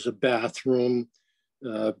 There's a bathroom,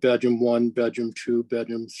 bedroom 1, bedroom 2,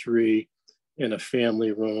 bedroom 3, and a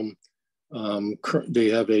family room. They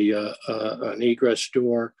have an egress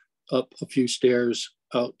door up a few stairs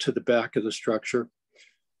out to the back of the structure.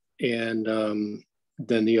 And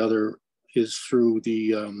then the other is through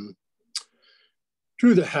the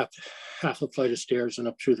half a flight of stairs and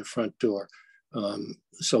up through the front door.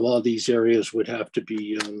 So all these areas would have to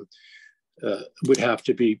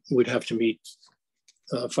meet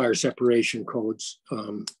fire separation codes,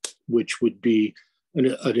 which would be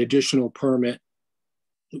an additional permit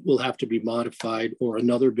that will have to be modified, or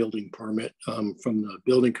another building permit from the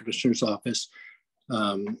building commissioner's office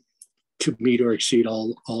to meet or exceed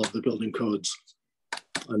all of the building codes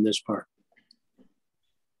on this part.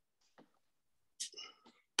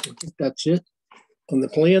 I think that's it on the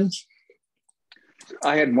plans.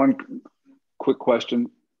 I had one quick question.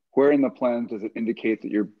 Where in the plan does it indicate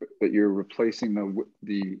that you're replacing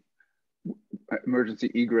the emergency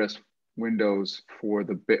egress windows for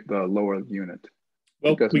the lower unit?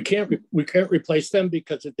 Well, we can't replace them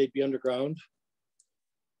because they'd be underground.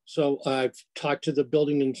 So I've talked to the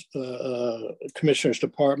building and commissioner's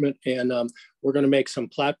department, and we're going to make some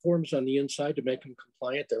platforms on the inside to make them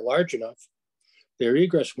compliant. They're large enough. They're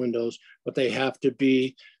egress windows, but they have to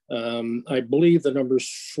be, I believe the number's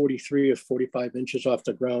 43 or 45 inches off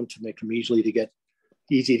the ground to make them easy to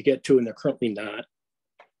get to, and they're currently not.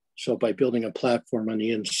 So by building a platform on the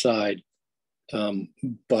inside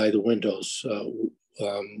by the windows,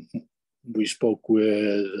 we spoke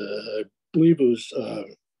with, I believe it was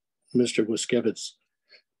Mr. Wiskevitz,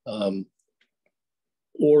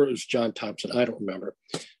 or it was John Thompson, I don't remember,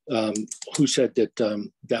 who said that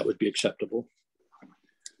that would be acceptable.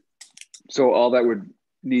 So all that would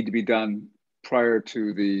need to be done prior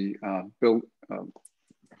to the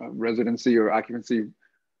residency or occupancy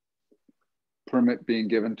permit being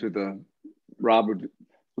given to the Rob, would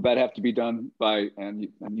that have to be done by, and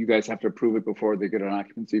you guys have to approve it before they get an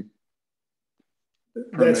occupancy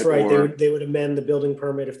permit? That's right. They would amend the building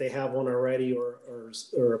permit if they have one already, or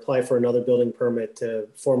apply for another building permit to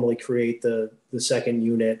formally create the second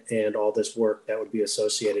unit and all this work that would be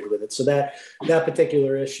associated with it. So that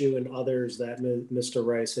particular issue and others that Mr.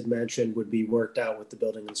 Rice had mentioned would be worked out with the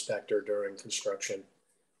building inspector during construction.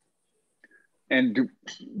 And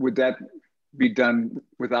would that be done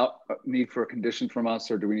without a need for a condition from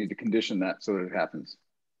us, or do we need to condition that so that it happens?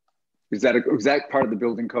 Is that part of the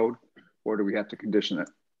building code, or do we have to condition it?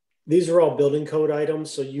 These are all building code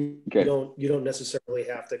items, so you don't necessarily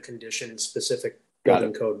have to condition specific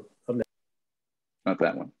building code. Not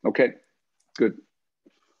that one. Okay, good.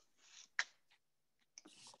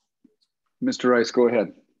 Mr. Rice, go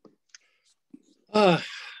ahead.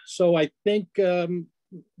 So I think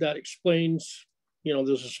that explains, you know,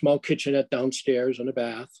 there's a small kitchenette downstairs and a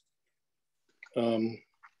bath. Oh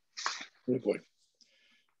boy,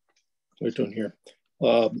 what are we doing here?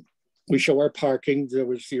 We show our parking. There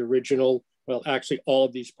was the original, well, actually all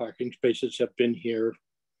of these parking spaces have been here,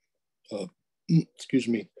 excuse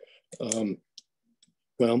me,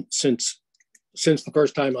 well, since the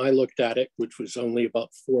first time I looked at it, which was only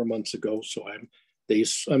about 4 months ago. So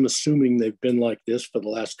I'm assuming they've been like this for the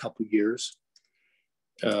last couple of years.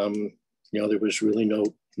 You know, there was really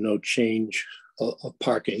no change of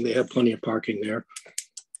parking. They have plenty of parking there.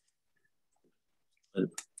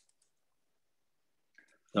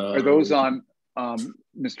 Are those on,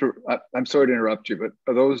 Mr. I'm sorry to interrupt you, but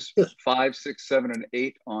are those 5, 6, 7, and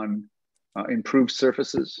 8 on improved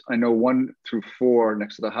surfaces? I know 1 through 4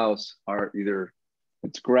 next to the house are either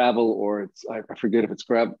it's gravel or it's, I forget if it's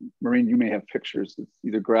gravel. Maureen, you may have pictures. It's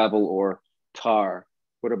either gravel or tar.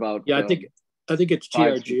 What about? Yeah, I think it's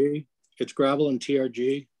TRG, it's gravel and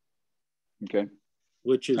TRG. Okay.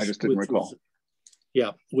 Which is, I just didn't recall.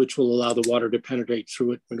 Yeah, which will allow the water to penetrate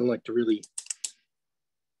through it. We don't like to really,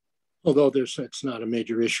 although it's not a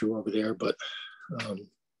major issue over there, but you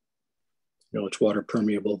know, it's water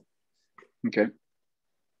permeable. Okay.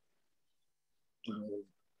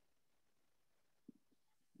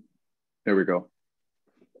 There we go.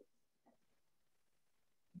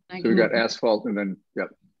 So we got asphalt and then, yep.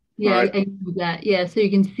 Yeah, right. I know that. Yeah, so you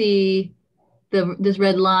can see this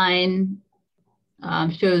red line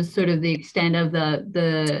shows sort of the extent of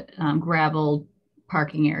the gravel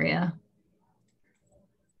parking area.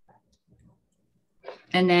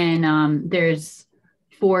 And then there's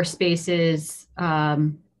 4 spaces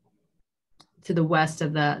to the west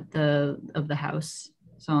of the house.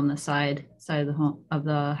 So on the side of the home of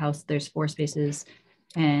the house, there's 4 spaces,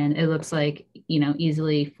 and it looks like, you know,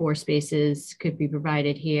 easily 4 spaces could be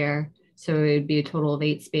provided here. So it would be a total of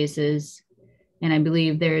 8 spaces. And I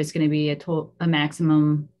believe there's going to be a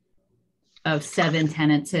maximum of 7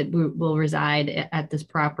 tenants that will reside at this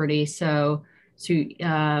property. So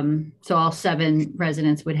all 7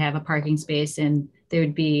 residents would have a parking space, and there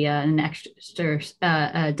would be an extra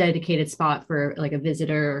dedicated spot for like a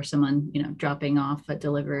visitor or someone, you know, dropping off a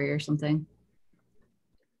delivery or something.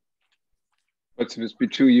 But to just be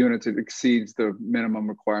 2 units, it exceeds the minimum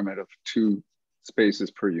requirement of 2 spaces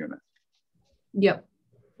per unit. Yep,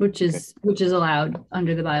 which is allowed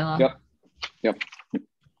under the bylaw. Yep.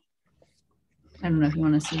 I don't know if you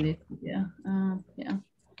want to see it. Yeah. Yeah.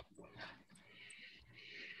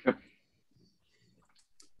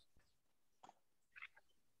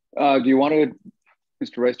 Do you want to,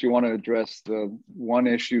 Mr. Rice, do you want to address the one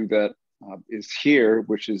issue that is here,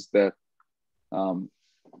 which is that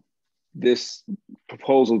this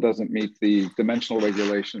proposal doesn't meet the dimensional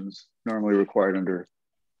regulations normally required under,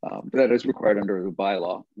 that is required under the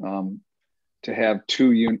bylaw, to have a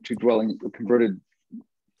converted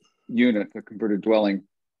dwelling,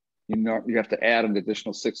 you have to add an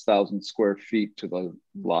additional 6,000 square feet to the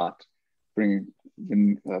lot,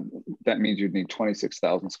 that means you'd need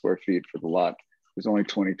 26,000 square feet for the lot. There's only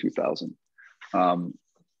 22,000. Can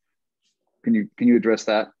you address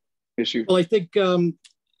that issue? Well, I think that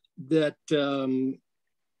the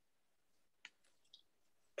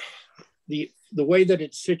way that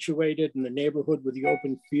it's situated in the neighborhood with the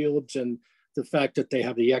open fields and the fact that they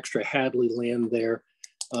have the extra Hadley land there,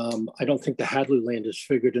 I don't think the Hadley land is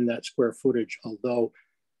figured in that square footage, although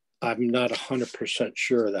I'm not 100%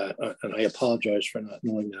 sure of that, and I apologize for not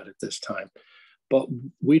knowing that at this time. But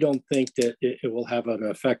we don't think that it will have an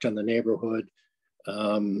effect on the neighborhood.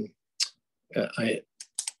 I'm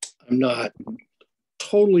not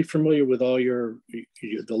totally familiar with all the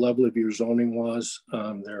level of your zoning laws.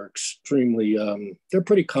 They're extremely, they're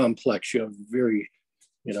pretty complex. You have very,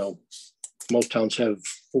 you know, most towns have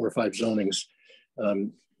 4 or 5 zonings.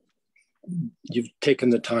 You've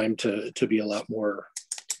taken the time to be a lot more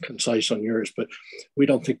concise on yours, but we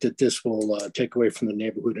don't think that this will take away from the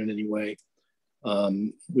neighborhood in any way.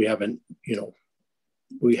 We haven't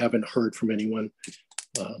heard from anyone.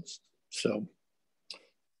 So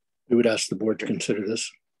we would ask the board to consider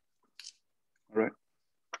this. All right.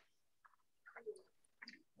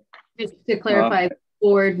 Just to clarify, the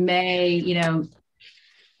board may, you know,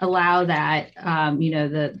 allow that, you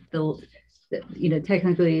know,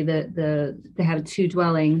 technically to have 2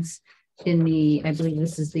 dwellings in the, I believe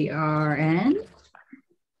this is the RN.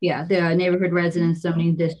 Yeah, the neighborhood residence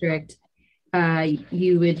zoning district.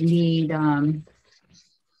 You would need,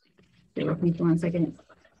 bear with me for 1 second.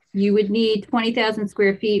 You would need 20,000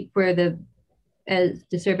 square feet for to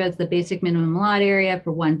serve as the basic minimum lot area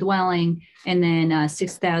for 1 dwelling, and then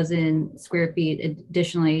 6,000 square feet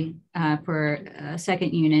additionally for a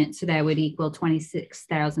second unit. So that would equal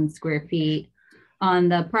 26,000 square feet. On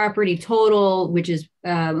the property total, which is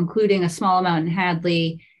including a small amount in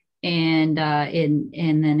Hadley and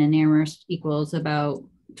then in Amherst, equals about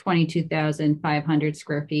 22,500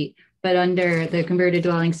 square feet. But under the converted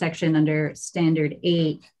dwelling section under standard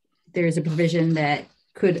 8, there's a provision that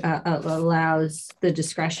could allows the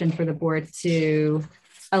discretion for the board to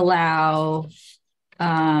allow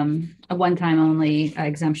a one-time only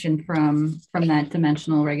exemption from that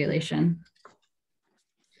dimensional regulation.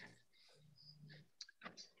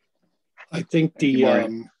 I think the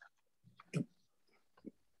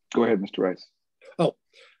go ahead, Mr. Rice.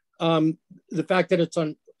 The fact that it's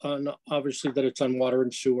on obviously that it's on water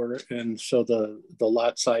and sewer, and so the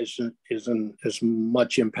lot size isn't as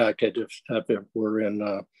much impacted if it were in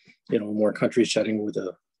you know, a more country setting with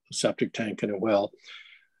a septic tank and a well.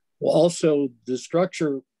 Well, also the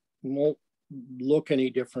structure won't look any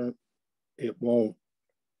different. It won't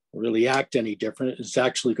really act any different. It's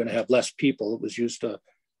actually going to have less people. It was used to,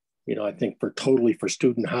 I think totally for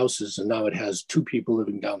student houses, and now it has 2 people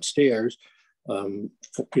living downstairs,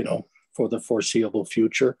 for the foreseeable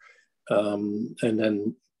future. And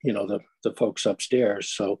then, the folks upstairs.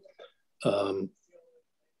 So,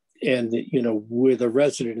 with a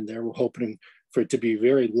resident in there, we're hoping for it to be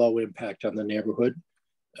very low impact on the neighborhood.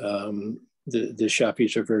 The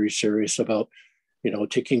Shappies are very serious about,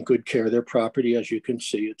 taking good care of their property. As you can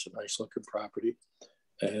see, it's a nice looking property.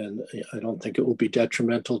 And I don't think it will be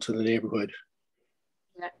detrimental to the neighborhood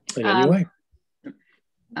in any way.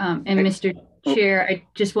 And Mr. Chair, I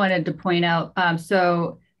just wanted to point out,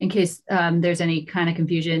 so in case there's any kind of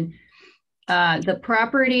confusion, the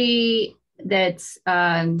property that's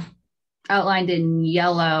outlined in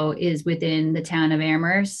yellow is within the town of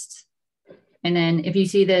Amherst. And then if you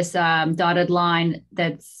see this dotted line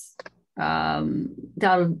that's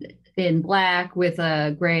dotted in black with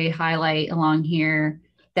a gray highlight along here,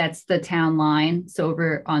 that's the town line. So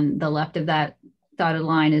over on the left of that dotted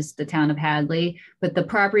line is the town of Hadley, but the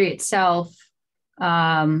property itself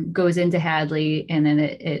goes into Hadley, and then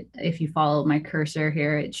it if you follow my cursor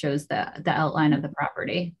here, it shows the outline of the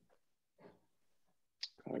property.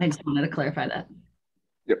 I just wanted to clarify that.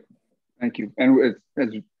 Yep, thank you. And as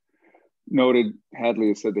noted, Hadley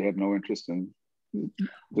has said they have no interest in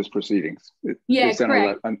this proceedings. Yeah,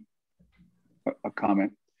 correct. A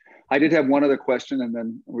comment. I did have one other question, and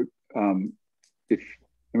then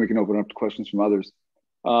then we can open up to questions from others.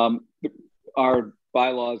 Our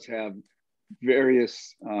bylaws have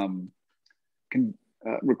various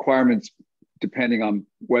requirements depending on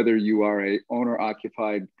whether you are a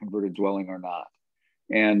owner-occupied converted dwelling or not.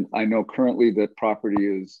 And I know currently that property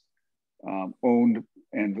is owned,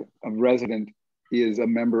 and a resident is a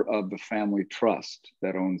member of the family trust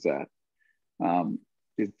that owns that.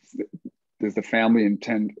 Does the family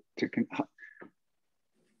intend to,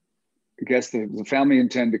 does the family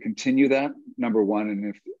intend to continue that, number one?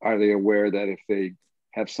 And are they aware that if they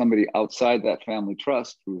have somebody outside that family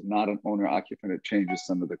trust who is not an owner occupant, it changes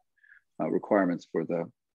some of the requirements for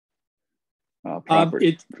the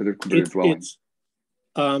property, for the converted dwelling?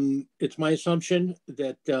 It's my assumption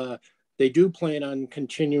that they do plan on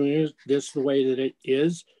continuing this the way that it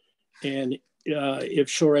is. And if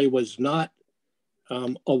Shore was not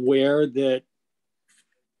aware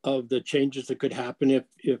of the changes that could happen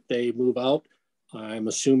if they move out, I'm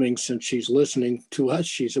assuming since she's listening to us,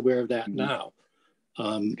 she's aware of that now.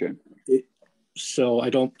 Okay. So I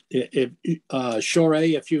don't, Shore,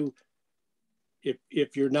 if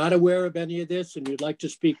you're not aware of any of this and you'd like to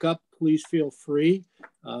speak up, please feel free.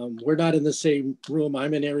 We're not in the same room.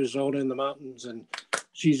 I'm in Arizona in the mountains and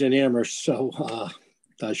she's in Amherst. So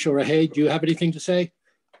Shore, do you have anything to say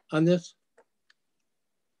on this?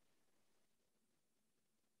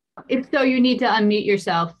 If so, you need to unmute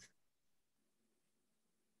yourself.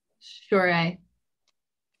 Shore.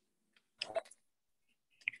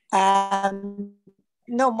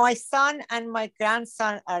 No, my son and my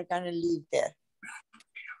grandson are going to live there.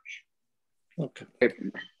 Okay.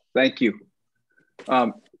 Thank you.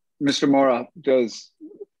 Mr. Mora, this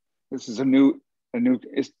is a new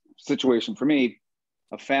situation for me.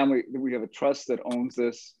 A family, we have a trust that owns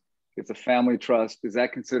this. It's a family trust. Is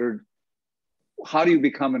that considered, how do you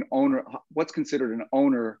become an owner? What's considered an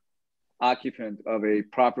owner occupant of a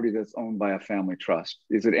property that's owned by a family trust?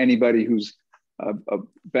 Is it anybody who's a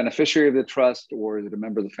beneficiary of the trust, or is it a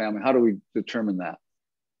member of the family? How do we determine that?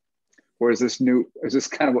 Or is this new, is this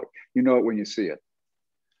kind of what, you know it when you see it?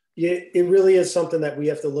 Yeah, it really is something that we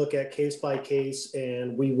have to look at case by case,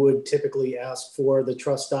 and we would typically ask for the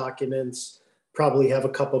trust documents, probably have a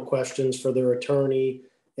couple of questions for their attorney,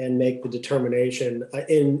 and make the determination.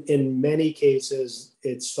 In many cases,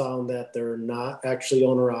 it's found that they're not actually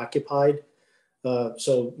owner occupied.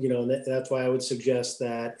 So, you know, that's why I would suggest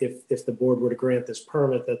that if the board were to grant this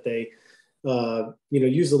permit, that they, you know,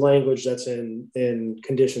 use the language that's in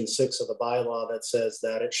condition 6 of the bylaw that says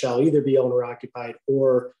that it shall either be owner occupied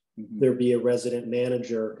or there be a resident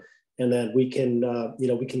manager, and then we can, you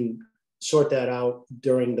know, we can sort that out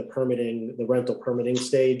during the permitting, the rental permitting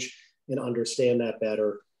stage, and understand that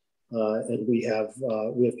better. And we have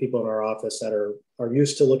people in our office that are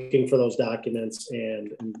used to looking for those documents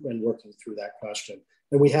and working through that question.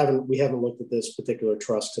 And we haven't looked at this particular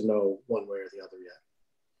trust to know one way or the other yet.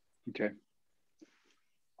 Okay.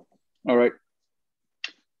 All right.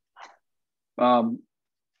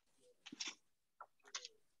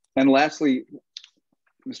 And lastly,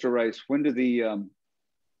 Mr. Rice, when do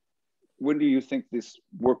you think this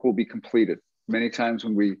work will be completed? Many times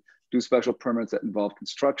when we do special permits that involve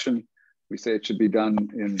construction, we say it should be done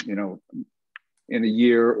in, you know, in a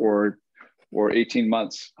year or 18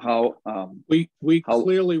 months. We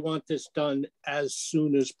clearly want this done as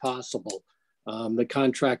soon as possible. The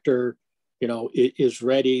contractor, is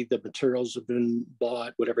ready. The materials have been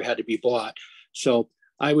bought, whatever had to be bought. So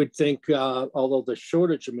I would think, although the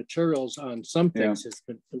shortage of materials on some things has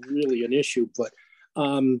been really an issue, but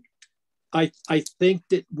I think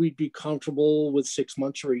that we'd be comfortable with 6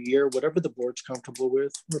 months or a year, whatever the board's comfortable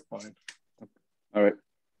with, we're fine. All right.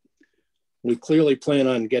 We clearly plan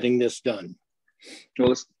on getting this done.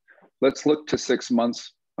 Well, let's look to 6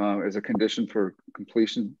 months as a condition for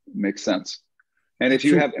completion. Makes sense. And if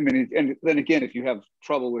you have, and then again, if you have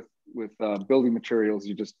trouble with building materials,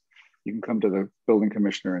 you can come to the building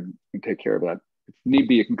commissioner and take care of that. If need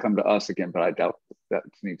be, you can come to us again, but I doubt that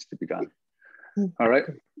needs to be done. All right,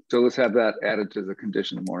 so let's have that added to the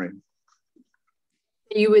condition, Maureen.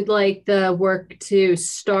 You would like the work to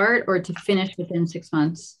start or to finish within 6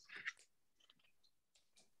 months?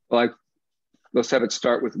 Like, let's have it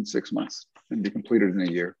start within 6 months and be completed in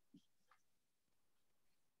a year.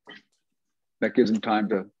 That gives them time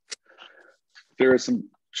to, if there is some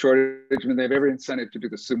shortage, they have every incentive to do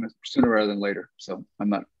this sooner rather than later. So I'm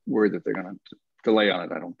not worried that they're going to delay on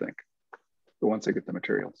it, I don't think, but once they get the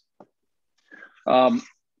materials.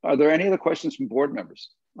 Are there any other questions from board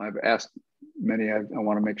members? I've asked many. I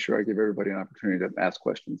want to make sure I give everybody an opportunity to ask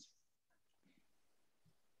questions.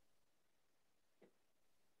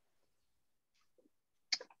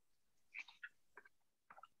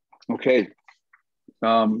 Okay.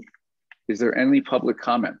 Is there any public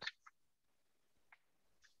comment?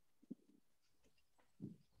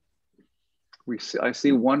 I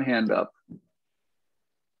see one hand up.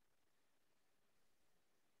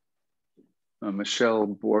 Michelle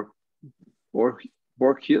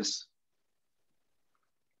Borkius.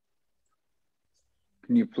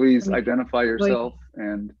 Can you please identify yourself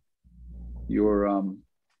and your and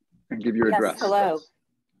give your address? Hello.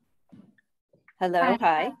 Hello.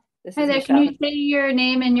 Hi. Hi there. Can you say your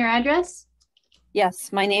name and your address?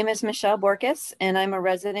 Yes, my name is Michelle Borkus, and I'm a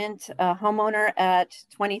resident homeowner at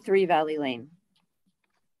 23 Valley Lane.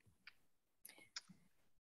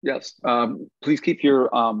 Yes. Please keep your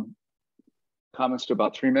comments to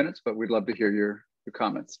about 3 minutes, but we'd love to hear your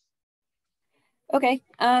comments. Okay.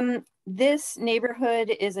 This neighborhood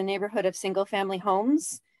is a neighborhood of single-family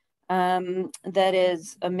homes that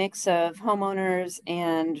is a mix of homeowners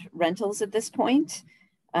and rentals at this point.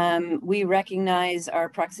 We recognize our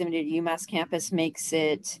proximity to UMass campus makes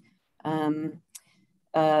it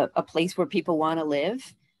a place where people want to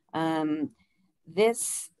live.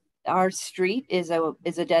 Our street is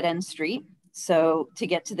a dead-end street. So to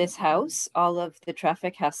get to this house, all of the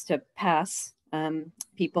traffic has to pass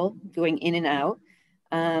people going in and out.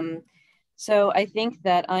 So I think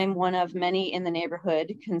that I'm one of many in the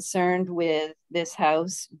neighborhood concerned with this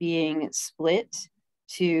house being split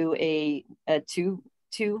to a two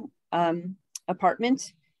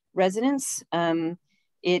apartment residence.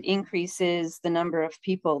 It increases the number of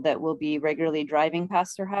people that will be regularly driving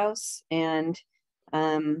past our house. And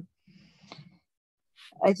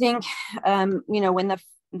I think, when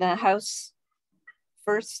the house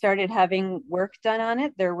first started having work done on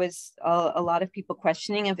it, there was a lot of people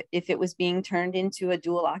questioning if it was being turned into a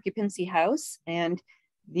dual occupancy house. And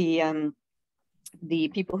the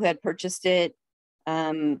people who had purchased it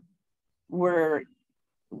were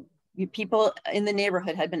people in the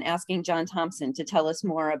neighborhood had been asking John Thompson to tell us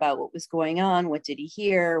more about what was going on. What did he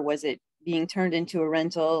hear? Was it being turned into a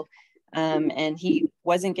rental? And he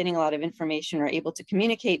wasn't getting a lot of information or able to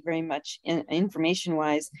communicate very much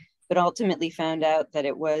information-wise, but ultimately found out that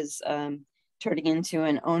it was turning into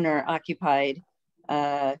an owner-occupied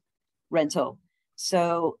rental.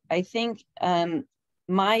 So I think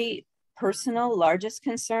my personal largest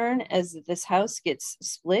concern is that this house gets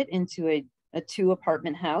split into a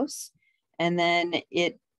 2-apartment house, and then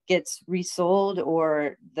it gets resold,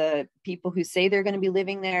 or the people who say they're going to be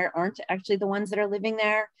living there aren't actually the ones that are living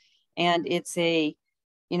there. And it's a,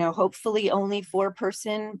 hopefully only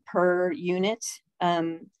 4-person per unit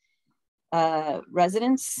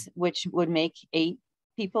residence, which would make 8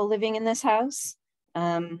 people living in this house.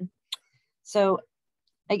 So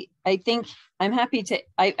I think I'm happy to,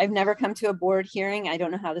 I've never come to a board hearing. I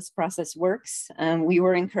don't know how this process works. We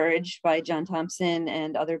were encouraged by John Thompson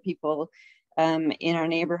and other people in our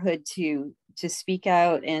neighborhood to speak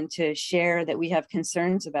out and to share that we have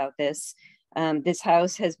concerns about this. This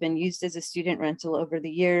house has been used as a student rental over the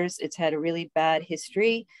years. It's had a really bad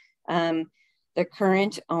history. The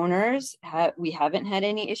current owners, we haven't had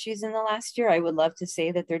any issues in the last year. I would love to say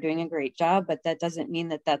that they're doing a great job, but that doesn't mean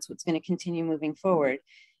that that's what's going to continue moving forward.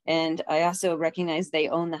 And I also recognize they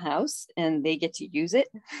own the house and they get to use it.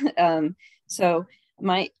 So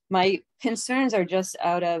my concerns are just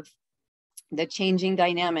out of the changing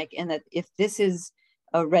dynamic, and that if this is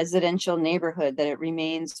a residential neighborhood, that it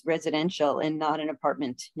remains residential and not an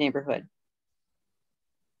apartment neighborhood.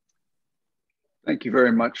 Thank you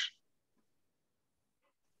very much.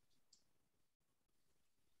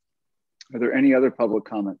 Are there any other public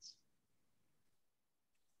comments?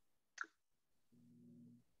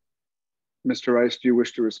 Mr. Rice, do you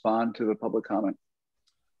wish to respond to the public comment?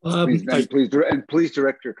 Please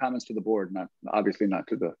direct your comments to the board, obviously not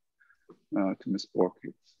to the to Ms. Bork.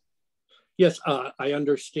 Yes, I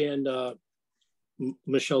understand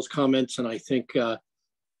Michelle's comments, and I think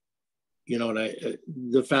you know,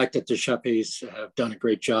 the fact that the Chapets have done a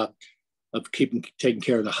great job of taking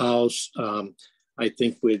care of the house. I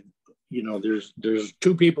think with, you know, there's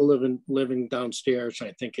two people living downstairs.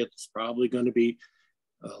 I think it's probably going to be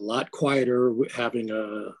a lot quieter having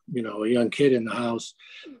a young kid in the house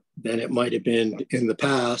than it might have been in the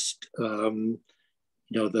past. You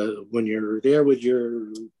know, when you're there with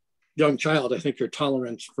your young child, I think your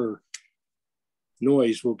tolerance for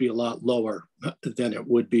noise will be a lot lower than it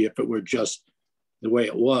would be if it were just the way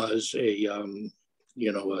it was, a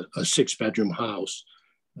 6-bedroom house.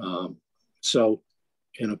 So,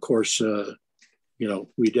 and of course, you know,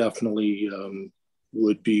 we definitely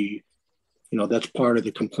would be, you know, that's part of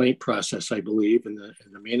the complaint process, I believe, and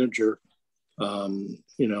the manager,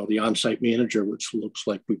 you know, the on-site manager, which looks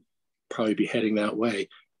like we'd probably be heading that way,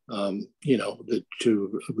 you know,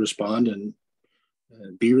 to respond and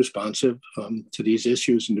be responsive to these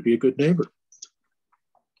issues and to be a good neighbor.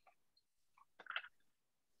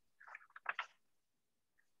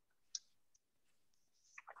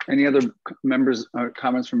 Any other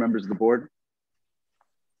comments from members of the board?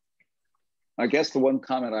 I guess the one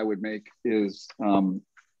comment I would make is and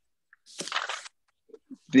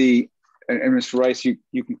Mr. Rice,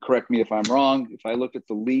 you can correct me if I'm wrong. If I look at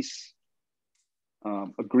the lease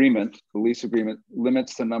agreement, the lease agreement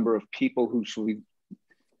limits the number of people who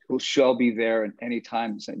shall be there at any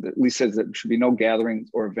time. The lease says that there should be no gatherings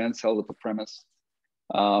or events held at the premise.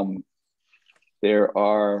 There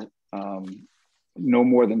are no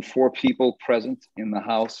more than 4 people present in the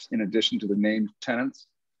house in addition to the named tenants.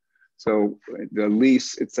 So the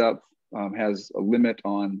lease itself has a limit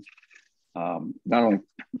on not only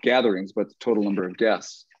gatherings, but the total number of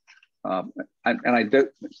guests. So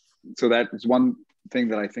that is one thing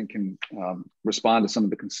that I think can respond to some of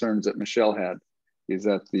the concerns that Michelle had, is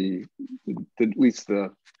that the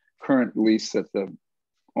current lease that the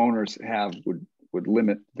owners have would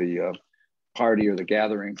limit the party or the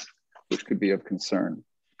gatherings, which could be of concern.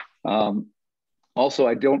 Also,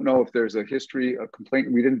 I don't know if there's a history of complaint.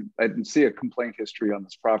 I didn't see a complaint history on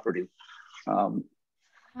this property. And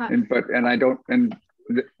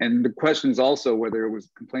the question is also whether it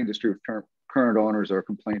was complaint history with current owners or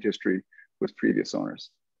complaint history with previous owners.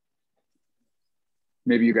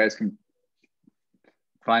 Maybe you guys can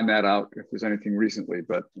find that out if there's anything recently,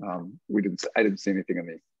 but I didn't see anything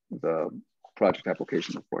in the project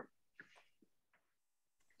application report.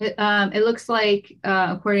 It looks like,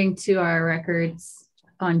 according to our records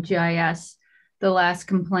on GIS, the last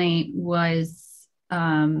complaint was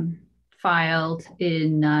filed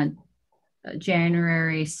in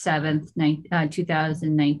January 7th,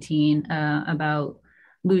 2019, about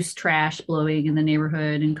loose trash blowing in the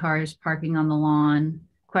neighborhood and cars parking on the lawn.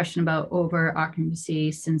 Question about over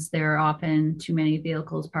occupancy, since there are often too many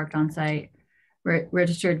vehicles parked on site.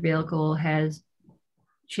 Registered vehicle has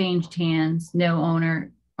changed hands, no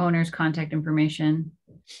owner's contact information.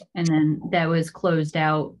 And then that was closed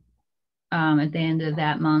out at the end of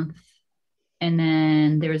that month. And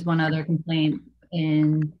then there was one other complaint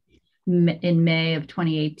in May of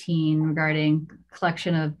 2018 regarding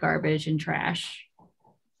collection of garbage and trash.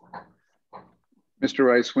 Mr.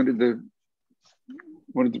 Rice, when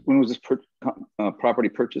was this property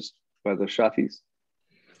purchased by the Chapets?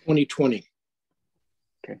 2020.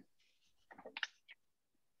 Okay.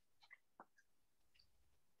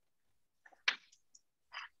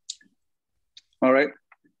 All right.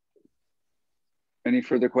 Any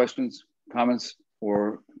further questions, comments,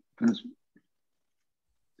 or if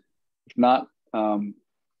not, I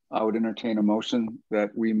would entertain a motion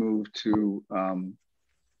that we move to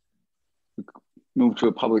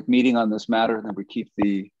a public meeting on this matter, and that we keep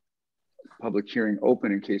the public hearing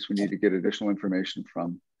open in case we need to get additional information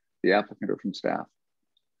from the applicant or from staff.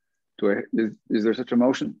 Is there such a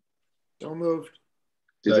motion? So moved.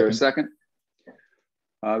 Is there a second?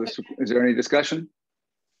 Is there any discussion?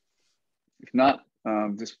 If not,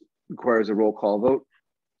 this requires a roll call vote.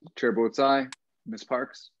 Chair votes aye. Ms.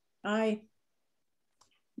 Parks, Aye.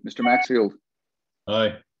 Mr. Maxfield,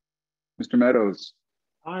 Aye. Mr. Meadows,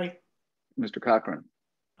 Aye. Mr. Cochran.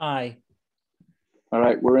 Aye. All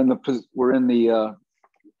right, we're in the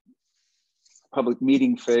public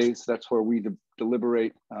meeting phase. That's where we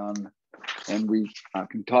deliberate, and we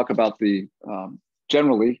can talk about the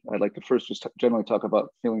generally. I'd like to first just generally talk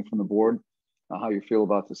about feeling from the board, how you feel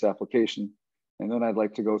about this application, and then I'd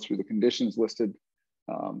like to go through the conditions listed,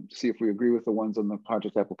 see if we agree with the ones on the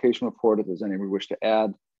project application report, if there's any we wish to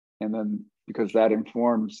add, and then because that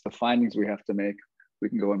informs the findings we have to make, we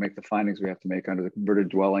can go and make the findings we have to make under the converted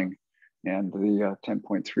dwelling and the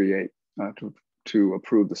 10.38 to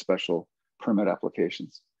approve the special permit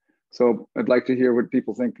applications. So I'd like to hear what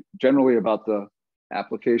people think generally about the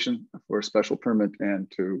application for a special permit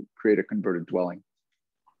and to create a converted dwelling.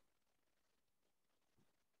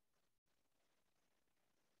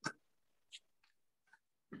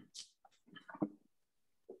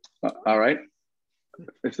 All right.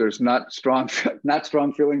 If there's not strong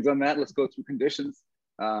feelings on that, let's go through conditions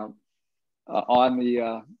on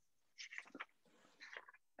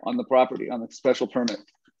the property, on the special permit.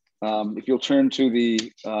 If you'll turn to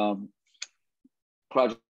the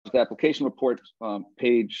project application report,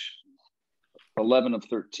 page 11 of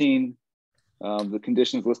 13, the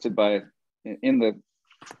conditions listed in the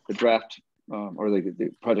draft or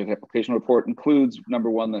the project application report includes, number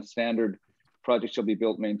one, the standard project shall be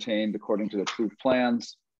built, maintained according to the approved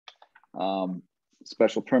plans.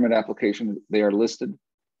 Special permit application, they are listed.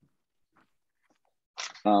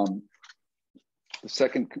 The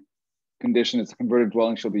second condition is the converted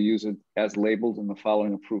dwelling shall be used as labeled in the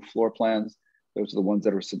following approved floor plans. Those are the ones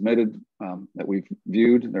that are submitted that we've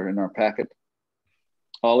viewed. They're in our packet.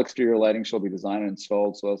 All exterior lighting shall be designed and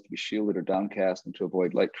installed so as to be shielded or downcast and to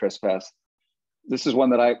avoid light trespass. This is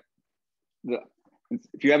one that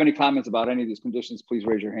if you have any comments about any of these conditions, please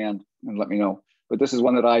raise your hand and let me know. But this is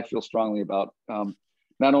one that I feel strongly about,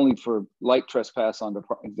 not only for light trespass onto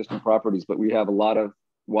existing properties, but we have a lot of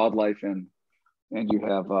wildlife and you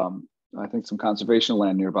have, I think, some conservation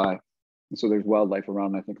land nearby. And so there's wildlife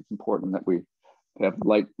around. I think it's important that we have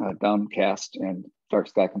light downcast and dark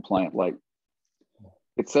sky compliant light.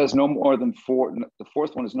 It says no more than 4, the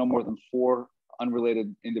fourth one is no more than 4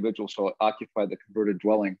 unrelated individuals shall occupy the converted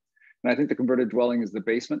dwelling. And I think the converted dwelling is the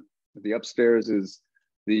basement. The upstairs is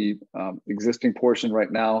the existing portion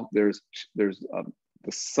right now. There's the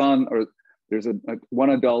son, or there's one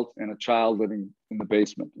adult and a child living in the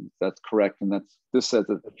basement. That's correct. And this says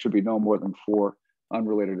that it should be no more than 4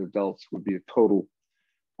 unrelated adults, would be a total.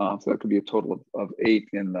 So that could be a total of 8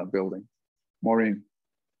 in the building. Maureen.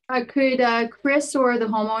 Could Chris or the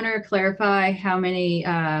homeowner clarify how many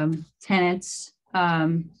tenants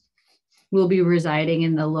will be residing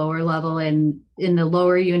in the lower level and in the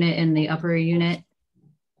lower unit and the upper unit?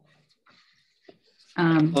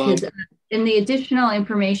 Because in the additional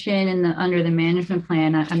information under the management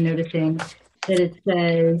plan, I'm noticing that it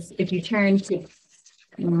says, if you turn to,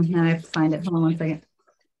 now I have to find it, hold on one second.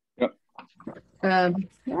 Yep. If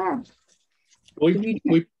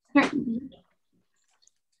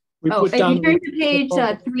you turn to page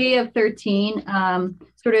 3 of 13,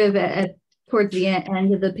 sort of towards the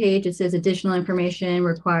end of the page, it says additional information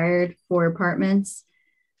required for apartments.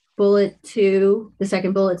 Bullet 2, the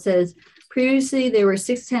second bullet says, previously there were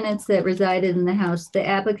 6 tenants that resided in the house. The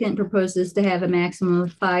applicant proposes to have a maximum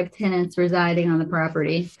of 5 tenants residing on the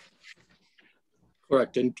property.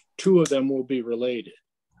 Correct, and 2 of them will be related.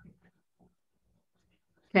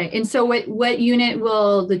 Okay, and so what unit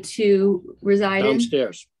will the 2 reside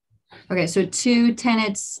Downstairs. in? Okay, so 2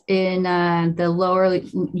 tenants in the lower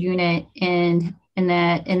unit, and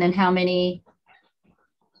then how many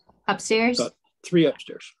upstairs? 3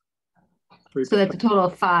 upstairs. 3 so that's a total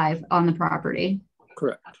of 5 on the property.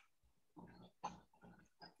 Correct.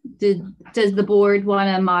 Does the board want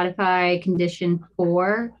to modify condition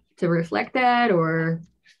 4 to reflect that, or?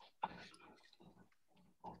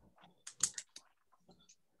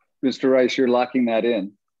 Mr. Rice, you're locking that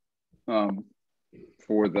in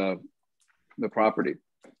for the property.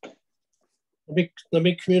 Let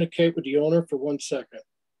me communicate with the owner for 1 second.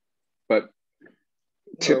 But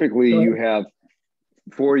typically you have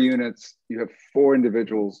 4 units, you have 4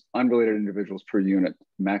 individuals, unrelated individuals per unit,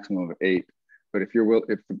 maximum of 8. But if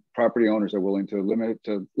the property owners are willing to limit it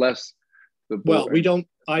to less, we don't.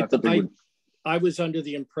 I was under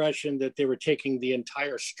the impression that they were taking the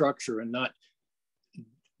entire structure and not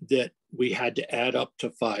that we had to add up to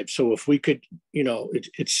 5. So if we could,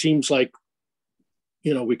 it seems like,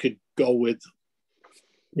 we could go with,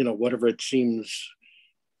 whatever it seems,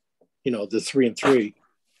 the 3 and 3.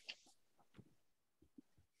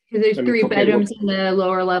 Because there's three bedrooms in the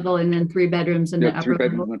lower level and then 3 bedrooms in the upper 3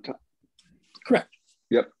 bedrooms level. on the top. Correct.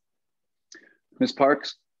 Yep. Ms.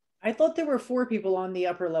 Parks? I thought there were 4 people on the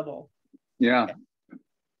upper level. Yeah.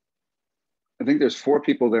 I think there's 4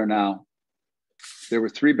 people there now. There were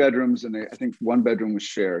 3 bedrooms and I think 1 bedroom was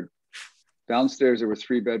shared. Downstairs, there were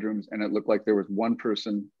 3 bedrooms and it looked like there was 1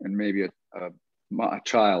 person and maybe a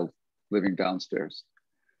child living downstairs.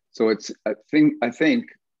 So it's, I think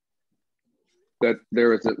that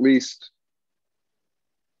there is at least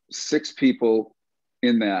 6 people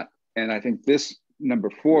in that. And I think this number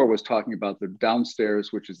 4 was talking about the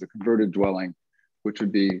downstairs, which is the converted dwelling, which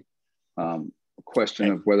would be a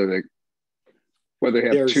question of whether they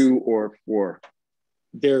have 2 or 4.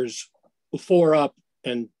 There's 4 up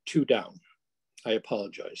and 2 down. I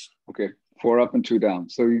apologize. Okay, 4 up and 2 down.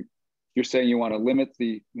 So you're saying you want to limit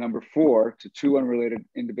the number 4 to 2 unrelated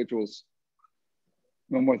individuals.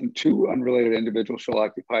 No more than 2 unrelated individuals shall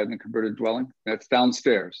occupy the converted dwelling. That's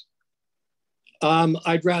downstairs.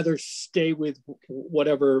 I'd rather stay with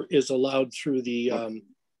whatever is allowed through the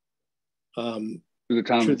through the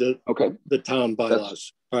town. Through the town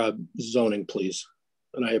bylaws, zoning, please.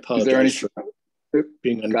 And I apologize. Is there any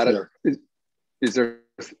being unclear? Is there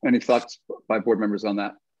any thoughts by board members on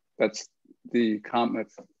that? That's the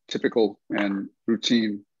that's typical and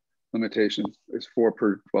routine limitations is 4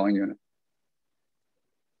 per dwelling unit.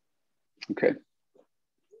 Okay.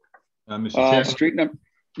 Mr. Chairman? Street number.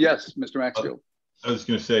 Yes, Mr. Maxfield. I was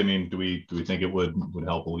going to say, I mean, do we think it would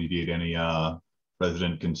help alleviate any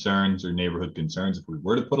resident concerns or neighborhood concerns if we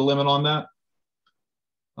were to put a limit on that?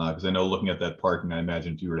 Because I know looking at that parking, I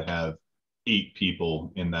imagine if you were to have 8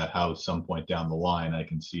 people in that house some point down the line, I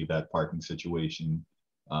can see that parking situation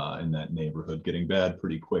in that neighborhood getting bad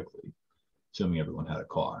pretty quickly, assuming everyone had a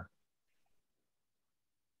car.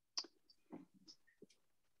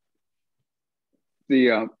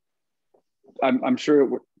 I'm sure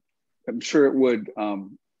it would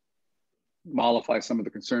mollify some of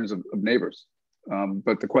the concerns of neighbors.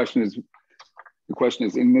 But the question is,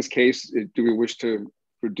 in this case, do we wish to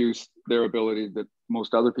reduce their ability that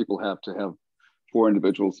most other people have to have 4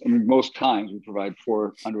 individuals? I mean, most times we provide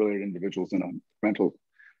 4 unrelated individuals in a rental,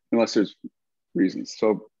 unless there's reasons.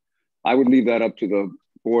 So I would leave that up to the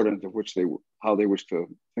board and to how they wish to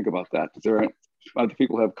think about that. Is there other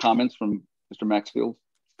people have comments from Mr. Maxfield's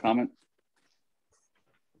comment?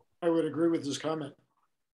 I would agree with his comment.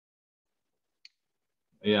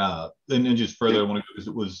 Yeah, and just further, I want to,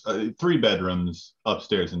 it was 3 bedrooms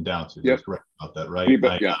upstairs and downstairs. Yep. Correct about that, right?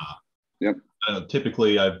 Yep.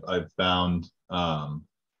 Typically, I've found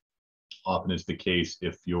often is the case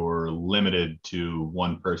if you're limited to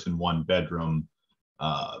 1 person, 1 bedroom.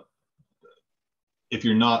 If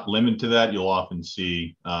you're not limited to that, you'll often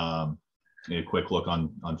see a quick look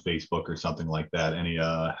on Facebook or something like that. Any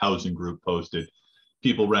housing group posted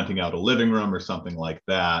people renting out a living room or something like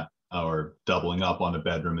that, or doubling up on a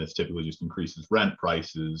bedroom. This typically just increases rent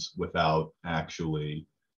prices without actually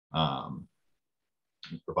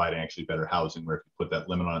providing actually better housing, where if you put that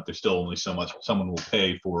limit on it, there's still only so much someone will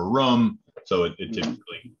pay for a room. So it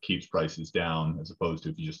typically keeps prices down, as opposed to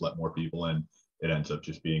if you just let more people in, it ends up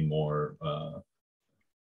just being more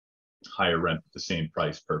higher rent at the same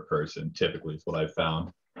price per person, typically is what I've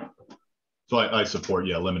found. So I support,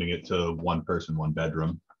 limiting it to 1 person, 1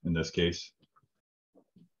 bedroom in this case.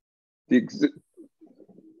 The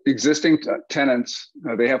existing tenants,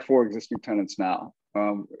 they have 4 existing tenants now.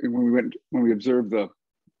 When we observed the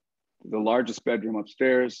largest bedroom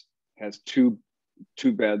upstairs has two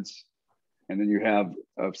beds, and then you have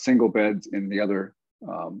single beds in the other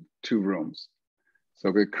 2 rooms.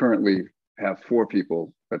 So we currently have 4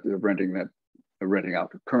 people that they're renting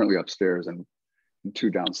out currently upstairs and 2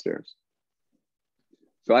 downstairs.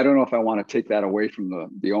 So I don't know if I want to take that away from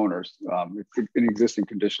the owners. It's an existing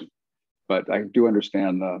condition, but I do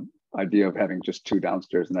understand the idea of having just 2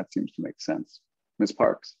 downstairs, and that seems to make sense. Ms.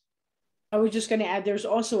 Parks. I was just going to add, there's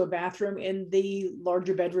also a bathroom in the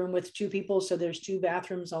larger bedroom with 2 people. So there's 2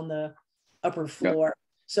 bathrooms on the upper floor. Yep.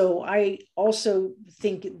 So I also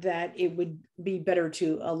think that it would be better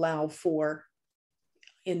to allow 4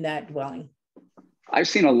 in that dwelling.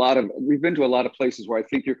 We've been to a lot of places where I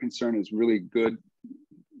think your concern is really good,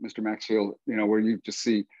 Mr. Maxfield, where you just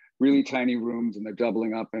see really tiny rooms and they're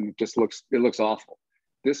doubling up and it looks awful.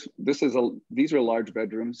 These are large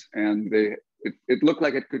bedrooms, and it looked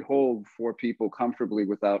like it could hold 4 people comfortably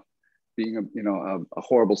without being a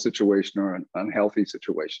horrible situation or an unhealthy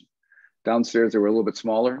situation. Downstairs, there were a little bit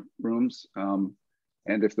smaller rooms. And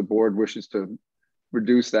if the board wishes to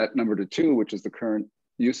reduce that number to 2, which is the current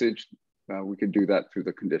usage, we could do that through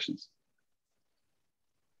the conditions.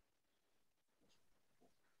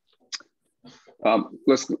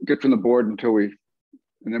 Let's get from the board and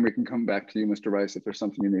then we can come back to you, Mr. Rice, if there's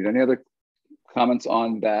something you need. Any other comments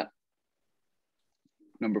on that?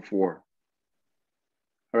 Number 4.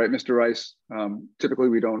 All right, Mr. Rice, typically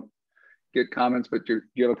we don't get comments, but do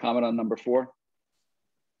you have a comment on number 4?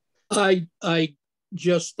 I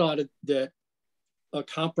just thought that a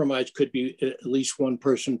compromise could be at least one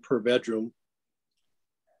person per bedroom.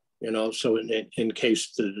 You know, so in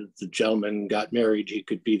case the gentleman got married, he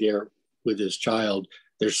could be there with his child.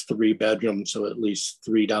 There's 3 bedrooms, so at least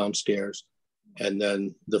 3 downstairs, and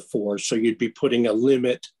then the 4. So you'd be putting a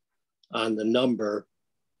limit on the number,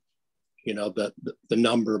 you know, the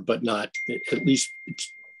number, but not, at least it's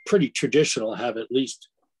pretty traditional, have at least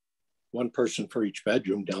one person for each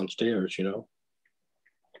bedroom downstairs, you know.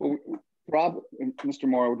 Well, Rob and Mr.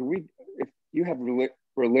 Morrow, if you have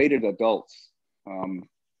related adults,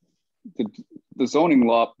 the zoning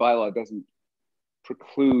law bylaw doesn't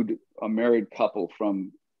preclude a married couple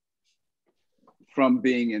from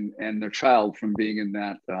being in, and their child from being in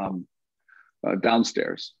that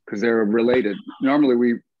downstairs, because they're related.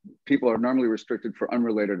 Normally people are normally restricted for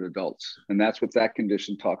unrelated adults, and that's what that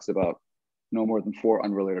condition talks about, no more than 4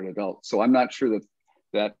 unrelated adults. So I'm not sure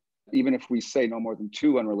that even if we say no more than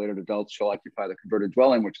 2 unrelated adults shall occupy the converted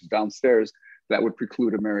dwelling, which is downstairs, that would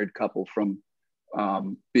preclude a married couple from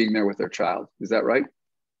being there with their child. Is that right?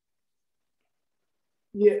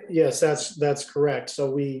 Yeah, yes, that's correct.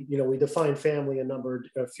 So we define family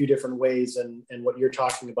a few different ways, and what you're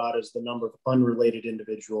talking about is the number of unrelated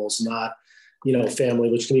individuals, not, you know,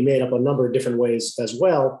 family, which can be made up a number of different ways as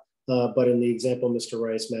well. But in the example Mr.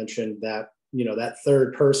 Rice mentioned, that, you know, that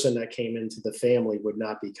 3rd person that came into the family would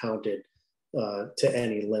not be counted to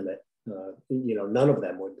any limit. You know, none of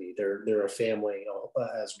them would be. They're a family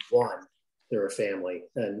as one. They're a family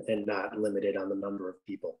and not limited on the number of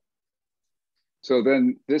people. So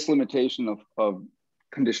then this limitation of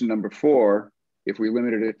condition number 4, if we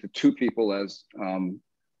limited it to 2 people as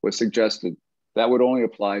was suggested, that would only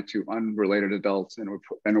apply to unrelated adults, and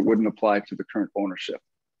it wouldn't apply to the current ownership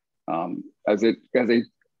as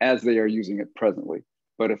they are using it presently.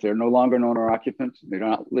 But if they're no longer an owner occupant, they're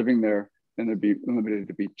not living there, then they'd be limited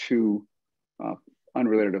to be 2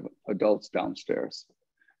 unrelated adults downstairs.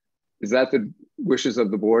 Is that the wishes of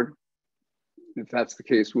the board? If that's the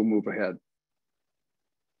case, we'll move ahead.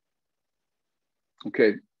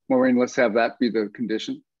 Okay, Maureen, let's have that be the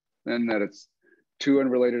condition, then, that it's 2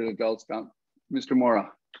 unrelated adults down. Mr.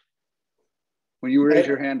 Mora, when you raise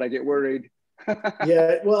your hand, I get worried.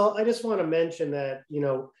 Yeah, well, I just want to mention that, you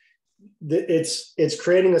know, it's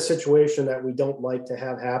creating a situation that we don't like to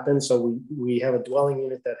have happen. So we have a dwelling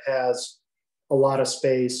unit that has a lot of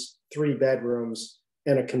space, 3 bedrooms,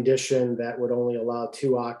 and a condition that would only allow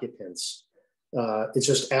 2 occupants. It's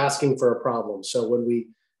just asking for a problem. So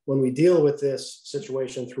when we deal with this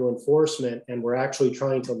situation through enforcement, and we're actually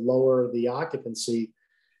trying to lower the occupancy,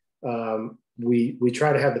 we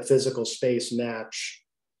try to have the physical space match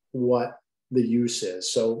what the use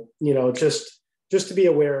is. So, you know, just to be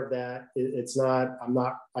aware of that. It's not,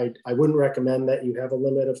 I wouldn't recommend that you have a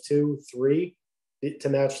limit of 2, 3 to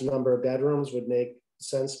match the number of bedrooms would make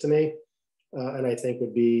sense to me. And I think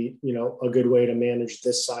would be, you know, a good way to manage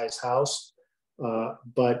this size house.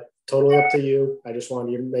 But totally up to you. I just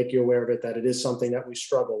wanted to make you aware of it, that it is something that we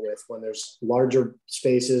struggle with when there's larger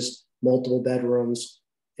spaces, multiple bedrooms,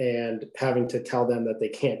 and having to tell them that they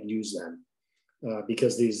can't use them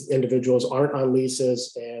because these individuals aren't on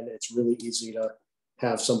leases, and it's really easy to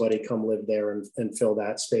have somebody come live there and fill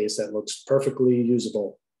that space that looks perfectly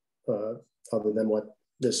usable other than what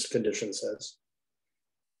this condition says.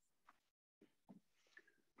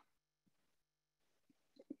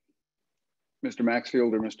 Mr.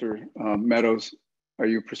 Maxfield or Mr. Meadows, are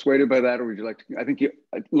you persuaded by that, or would you like to? I think it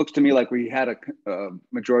looks to me like we had a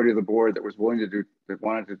majority of the board that was willing to do, that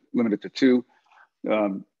wanted to limit it to 2.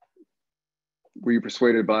 Were you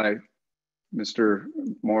persuaded by Mr.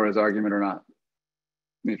 Mora's argument or not?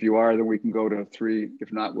 If you are, then we can go to 3.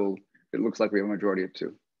 If not, it looks like we have a majority of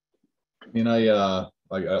 2. I mean,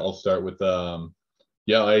 I'll start with,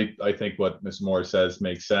 yeah, I think what Ms. Moore says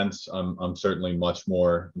makes sense. I'm certainly much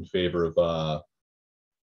more in favor of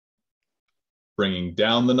bringing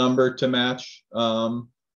down the number to match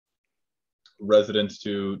residents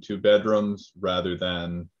to 2 bedrooms rather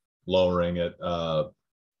than lowering it.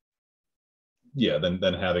 Yeah,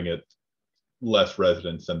 than having it less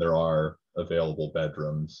residents than there are available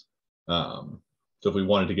bedrooms. So if we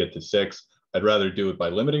wanted to get to 6, I'd rather do it by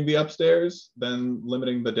limiting the upstairs than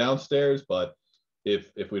limiting the downstairs. But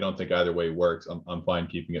if we don't think either way works, I'm fine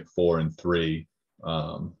keeping it 4 and 3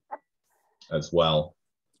 as well.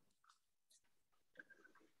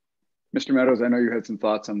 Mr. Meadows, I know you had some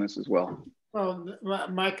thoughts on this as well. Well,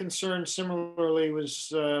 my concern similarly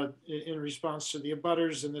was in response to the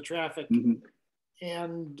abutters and the traffic. Mm-hmm.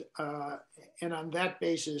 And on that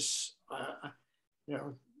basis, you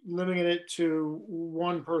know, limiting it to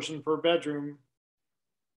one person per bedroom,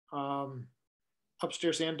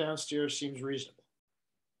 upstairs and downstairs, seems reasonable.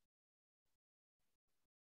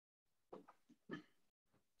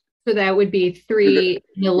 So that would be 3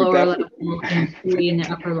 in the lower level and 3 in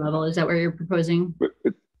the upper level. Is that what you're proposing?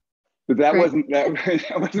 But that wasn't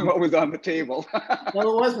what was on the table. No,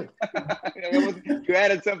 it wasn't. You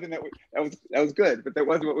added something that was good, but that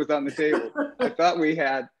wasn't what was on the table. I thought we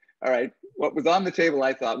had, all right, what was on the table,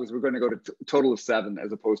 I thought, was we're going to go to a total of 7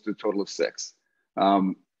 as opposed to a total of 6.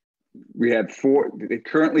 We had 4. They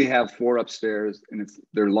currently have 4 upstairs, and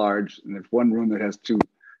they're large, and there's one room that has two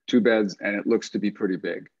beds, and it looks to be pretty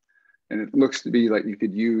big. And it looks to be like you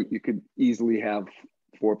could easily have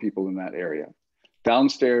 4 people in that area.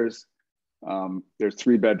 Downstairs, there's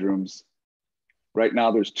 3 bedrooms. Right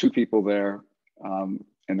now, there's 2 people there.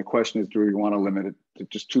 And the question is, do we want to limit it to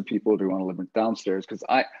just 2 people? Or do we want to limit it downstairs? Because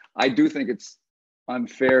I do think it's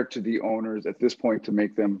unfair to the owners at this point to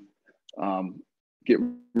make them get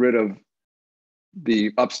rid of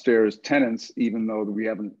the upstairs tenants, even though we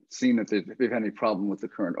haven't seen that they've had any problem with the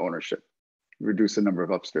current ownership. Reduce the number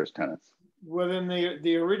of upstairs tenants. Well, then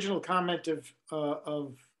the original comment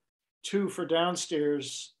of 2 for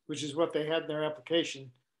downstairs, which is what they had in their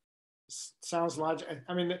application, sounds logical.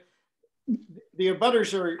 I mean, the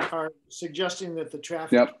abutters are suggesting that the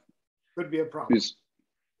traffic could be a problem. Yes.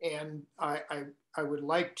 And I would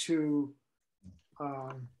like to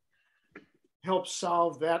help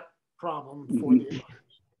solve that problem for the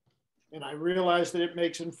abutters. And I realize that it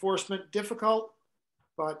makes enforcement difficult,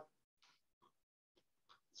 but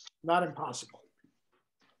not impossible,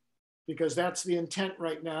 because that's the intent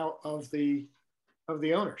right now of the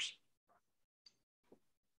owners.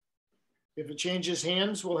 If it changes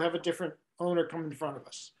hands, we'll have a different owner come in front of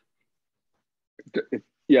us.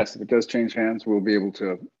 Yes, if it does change hands, we'll be able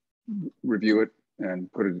to review it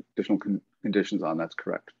and put additional conditions on. That's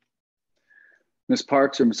correct. Ms.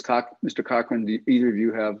 Parks or Mr. Cochran, do either of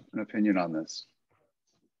you have an opinion on this?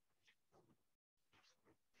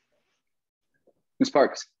 Ms.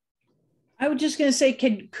 Parks. I was just going to say,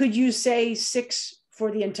 could you say 6 for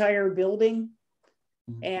the entire building?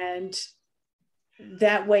 And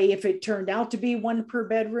that way, if it turned out to be 1 per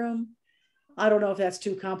bedroom, I don't know if that's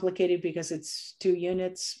too complicated because it's 2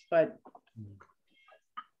 units, but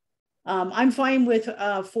I'm fine with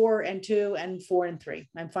 4 and 2 and 4 and 3.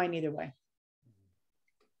 I'm fine either way.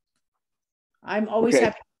 I'm always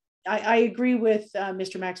happy. I agree with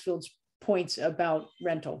Mr. Maxfield's points about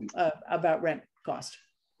rental, about rent cost.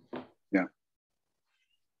 Yeah.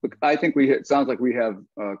 Look, I think it sounds like we have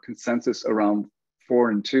consensus around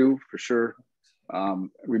 4 and 2 for sure.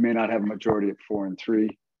 We may not have a majority at 4 and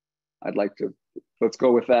 3. Let's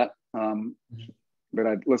go with that. But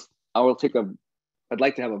I'd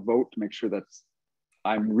like to have a vote to make sure that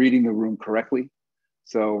I'm reading the room correctly.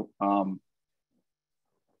 So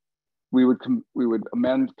we would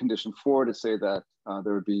amend condition 4 to say that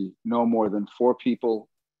there would be no more than 4 people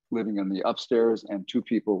living in the upstairs and 2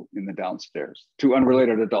 people in the downstairs. 2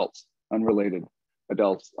 unrelated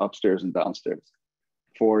adults upstairs and downstairs.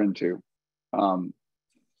 4 and 2.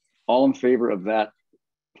 All in favor of that,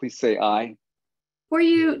 please say aye. Before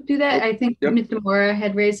you do that, I think Mr. Mora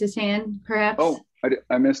had raised his hand, perhaps. Oh,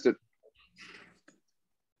 I missed it.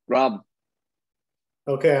 Rob.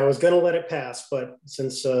 Okay, I was going to let it pass, but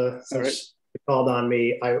since you called on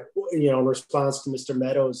me, in response to Mr.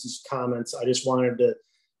 Meadows' comments, I just wanted to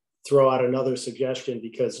throw out another suggestion,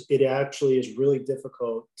 because it actually is really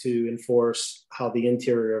difficult to enforce how the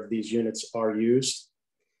interior of these units are used.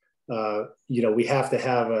 We have to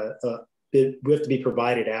have we have to be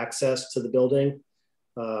provided access to the building,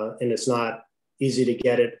 and it's not easy to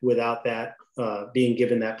get it without that being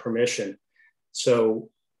given that permission. So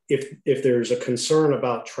if there's a concern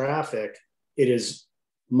about traffic, it is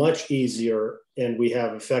much easier, and we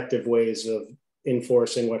have effective ways of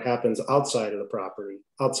enforcing what happens outside of the property,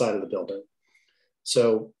 outside of the building.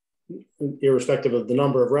 So irrespective of the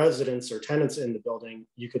number of residents or tenants in the building,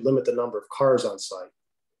 you could limit the number of cars on site.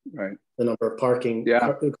 Right. The number of parking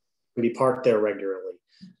can be parked there regularly.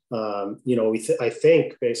 I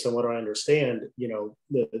think, based on what I understand,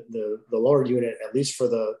 the lower unit, at least for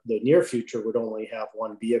the near future, would only have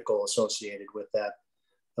 1 vehicle associated with that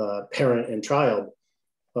parent and child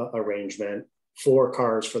arrangement. 4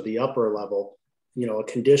 cars for the upper level. A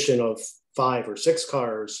condition of 5 or 6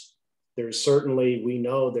 cars there's certainly, we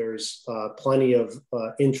know there's plenty of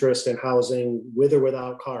interest in housing with or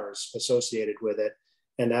without cars associated with it.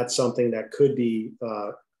 And that's something that could be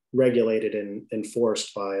regulated and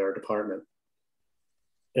enforced by our department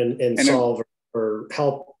and solve or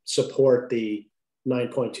help support the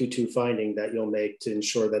 9.22 finding that you'll make to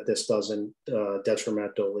ensure that this doesn't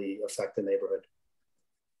detrimentally affect the neighborhood.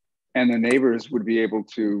 And the neighbors would be able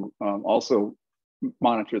to also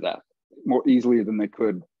monitor that more easily than they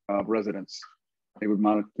could residents. They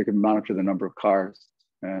could monitor the number of cars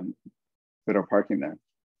that are parking there.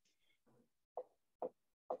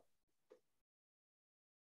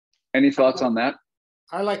 Any thoughts on that?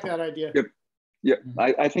 I like that idea. Yep. Yeah,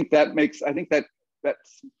 I think that's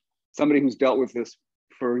somebody who's dealt with this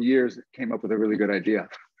for years came up with a really good idea,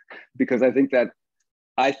 because I think that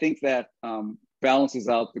balances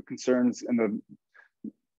out the concerns and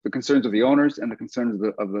the concerns of the owners and the concerns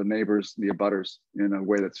of the neighbors, the abutters, in a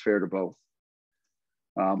way that's fair to both.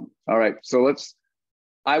 All right, so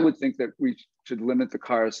I would think that we should limit the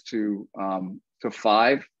cars to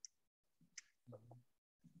 5.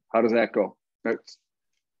 How does that go?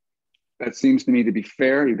 That seems to me to be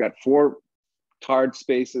fair. You've got 4 tarred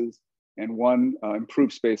spaces and 1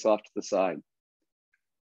 improved space off to the side.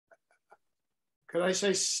 Could I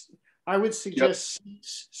say, I would suggest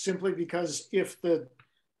simply because if the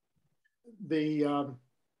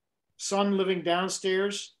son living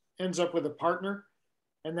downstairs ends up with a partner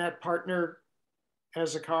and that partner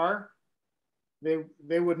has a car,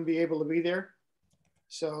 they wouldn't be able to be there.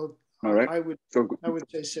 So all right, I would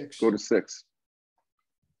say 6. Go to 6.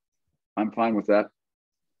 I'm fine with that.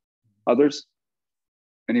 Others?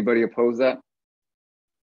 Anybody oppose that?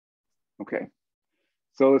 Okay.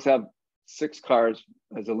 So let's have 6 cars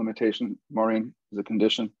as a limitation, Maureen, as a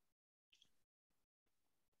condition.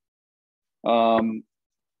 Going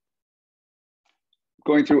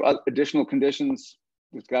through additional conditions,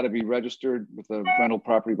 it's got to be registered with the rental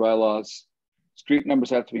property bylaws. Street numbers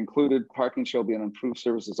have to be included. Parking shall be on improved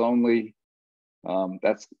services only.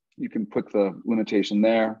 You can put the limitation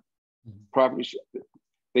there. Property,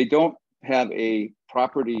 they don't have a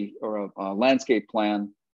property or a landscape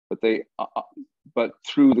plan, but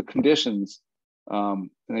through the conditions, and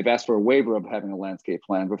they've asked for a waiver of having a landscape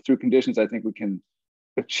plan, but through conditions, I think we can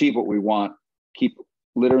achieve what we want, keep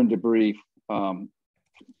litter and debris,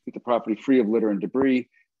 keep the property free of litter and debris,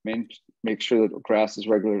 make sure that grass is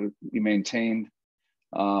regularly maintained.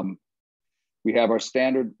 We have our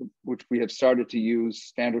standard, which we have started to use,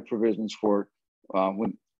 standard provisions for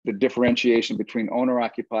when the differentiation between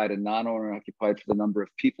owner-occupied and non-owner occupied for the number of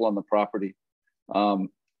people on the property. In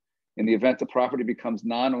the event the property becomes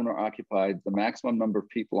non-owner occupied, the maximum number of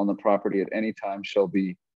people on the property at any time shall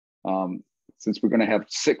be, since we're going to have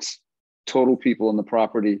 6 total people on the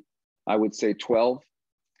property, I would say 12,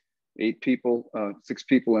 8 people, 6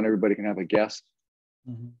 people, and everybody can have a guest.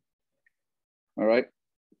 All right.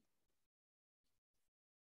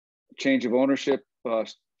 Change of ownership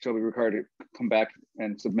shall be required to come back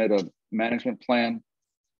and submit a management plan.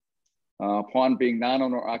 Upon being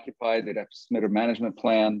non-owner occupied, they'd have to submit a management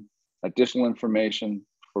plan, additional information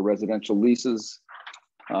for residential leases.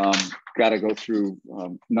 Got to go through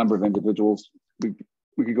number of individuals.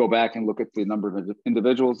 We could go back and look at the number of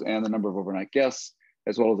individuals and the number of overnight guests,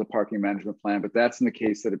 as well as a parking management plan, but that's in the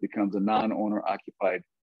case that it becomes a non-owner occupied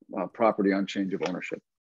property on change of ownership.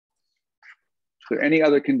 Are there any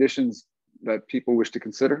other conditions that people wish to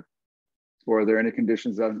consider? Or are there any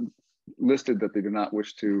conditions that are listed that they do not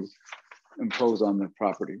wish to impose on the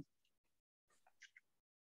property?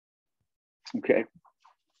 Okay.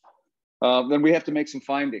 Then we have to make some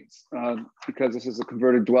findings because this is a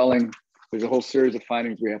converted dwelling. There's a whole series of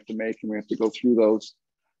findings we have to make, and we have to go through those.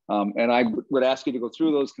 And I would ask you to go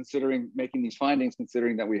through those, making these findings,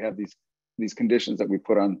 considering that we have these conditions that we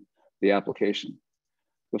put on the application.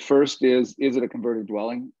 The first is it a converted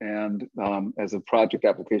dwelling? And as a project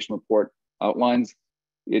application report outlines,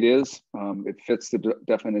 it is. It fits the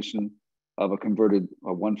definition of a converted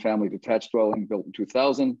one-family detached dwelling built in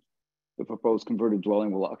 2000. The proposed converted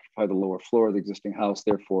dwelling will occupy the lower floor of the existing house.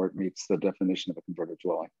 Therefore, it meets the definition of a converted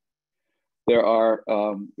dwelling. There are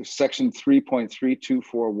section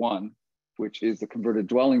 3.3241, which is the converted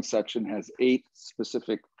dwelling section, has 8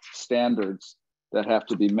 specific standards that have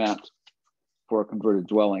to be met for a converted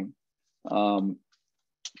dwelling. And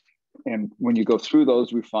when you go through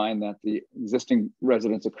those, we find that the existing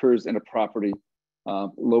residence occurs in a property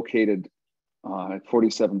located at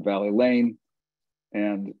 47 Valley Lane.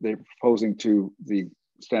 And they're proposing to the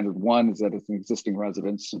standard 1 is that it's an existing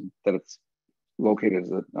residence and that it's located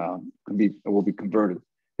as it will be converted.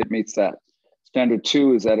 It meets that. Standard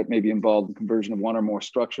 2 is that it may be involved in conversion of 1 or more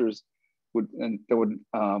structures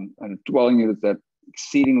and dwelling units that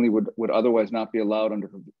exceedingly would otherwise not be allowed under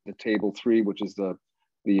the table 3, which is the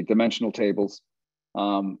dimensional tables.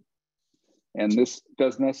 And this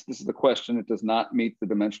is the question, it does not meet the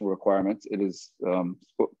dimensional requirements. It is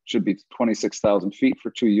should be 26,000 feet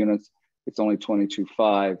for 2 units. It's only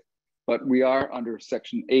 22.5, but we are under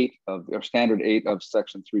section 8 of, or standard 8 of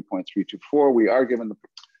section 3.324. We are given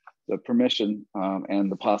the permission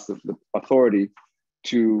and the authority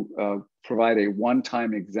to provide a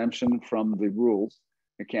one-time exemption from the rules.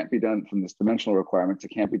 It can't be done from this dimensional requirements. It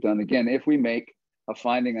can't be done again if we make a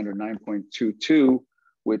finding under 9.22,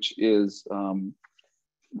 which is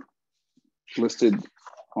listed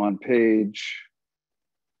on page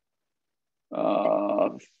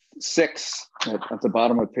 6, at the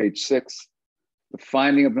bottom of page 6. The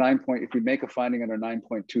finding of if we make a finding under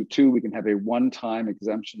 9.22, we can have a one-time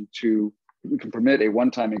exemption we can permit a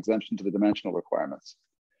one-time exemption to the dimensional requirements.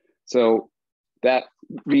 So that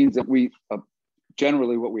means that we,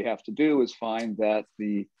 generally what we have to do is find that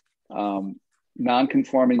the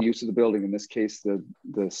non-conforming use of the building, in this case, the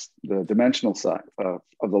dimensional side of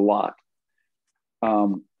the lot,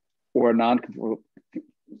 or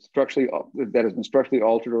structurally that has been structurally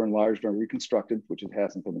altered or enlarged or reconstructed, which it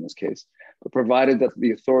hasn't been in this case, but provided that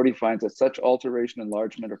the authority finds that such alteration,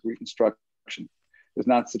 enlargement, or reconstruction is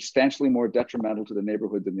not substantially more detrimental to the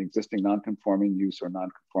neighborhood than the existing non-conforming use or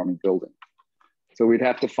non-conforming building. So we'd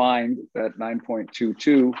have to find that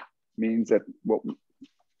 9.22 means that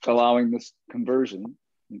allowing this conversion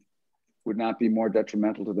would not be more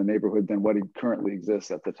detrimental to the neighborhood than what currently exists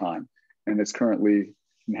at the time. And it's currently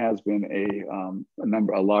has been a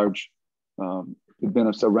large, it's been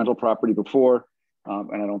a rental property before,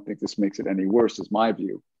 and I don't think this makes it any worse, is my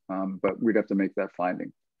view, but we'd have to make that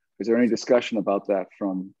finding. Is there any discussion about that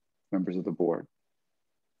from members of the board?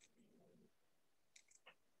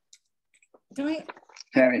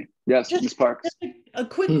 Tammy, yes, Ms. Parks. A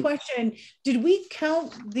quick question. Did we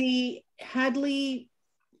count the Hadley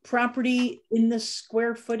property in the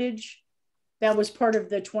square footage? That was part of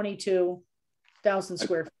the 22,000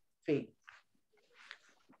 square feet.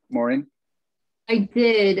 Maureen? I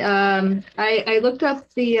did. I looked up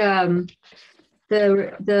the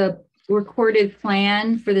recorded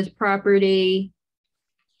plan for this property.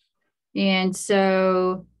 And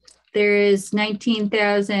so there is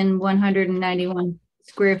 19,191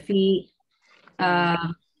 square feet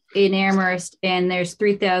in Amherst, and there's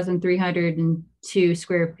 3,302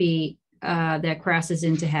 square feet that crosses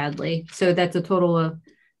into Hadley. So that's a total of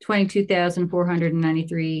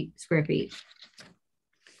 22,493 square feet.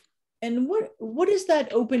 And what is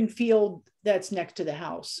that open field that's next to the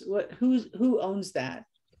house? Who owns that?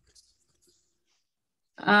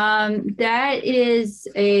 That is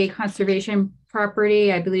a conservation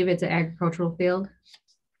property. I believe it's an agricultural field.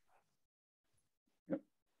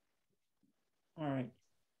 All right.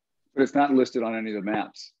 But it's not listed on any of the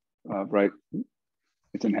maps, right?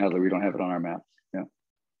 It's in Hadley. We don't have it on our map. Yeah.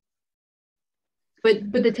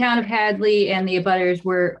 But the town of Hadley and the abutters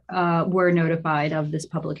were notified of this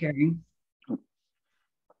public hearing.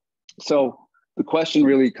 So the question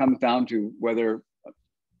really comes down to whether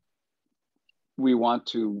we want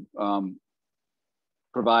to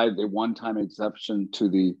provide a one-time exception to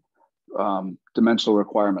the dimensional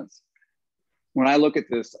requirements. When I look at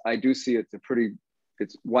this, I do see it's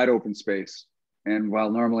it's wide open space. And while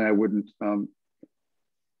normally I wouldn't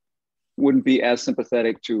be as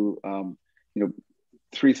sympathetic to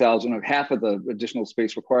 3,000 or half of the additional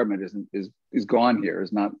space requirement is gone here,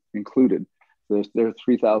 is not included. There's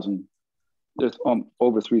 3,000, there's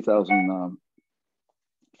over 3,000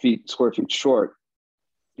 square feet short.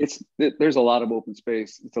 There's a lot of open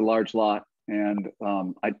space. It's a large lot, and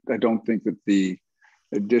I don't think that the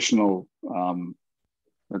additional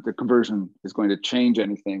the conversion is going to change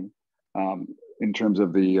anything in terms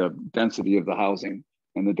of the density of the housing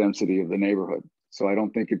and the density of the neighborhood. So I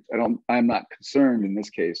don't think I'm not concerned in this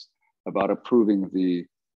case about approving the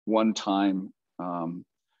one-time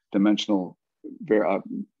dimensional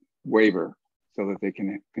waiver so that they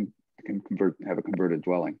can have a converted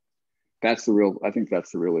dwelling. I think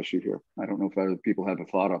that's the real issue here. I don't know if other people have a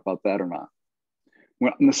thought about that or not.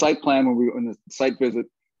 In the site plan, in the site visit,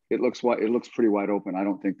 it looks pretty wide open. I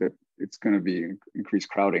don't think that it's going to be increased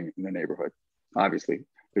crowding in the neighborhood. Obviously,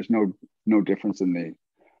 there's no difference in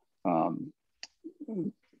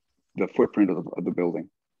the footprint of the building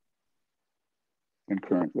and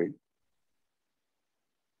currently.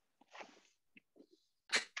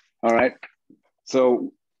 All right,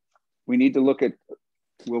 so we need to look at,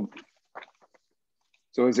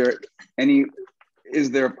 so is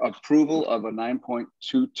there approval of a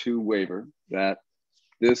 9.22 waiver that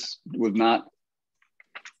this would not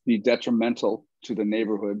be detrimental to the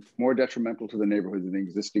neighborhood, more detrimental to the neighborhood than the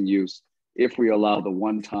existing use if we allow the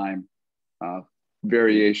one-time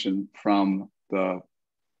variation from the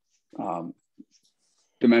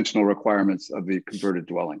dimensional requirements of the converted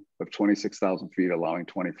dwelling of 26,000 feet, allowing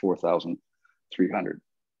 24,300.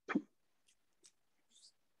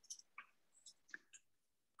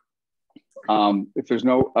 If there's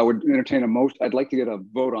no, I would entertain a motion. I'd like to get a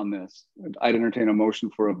vote on this. I'd entertain a motion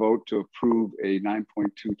for a vote to approve a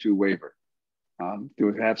 9.22 waiver. Do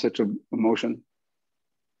we have such a motion?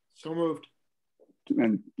 So moved.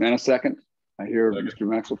 And a second. I hear Mr.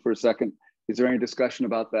 Maxwell for a second. Is there any discussion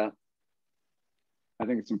about that? I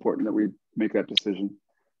think it's important that we make that decision.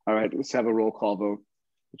 All right, let's have a roll call vote.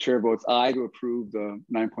 The chair votes aye to approve the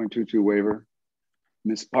 9.22 waiver.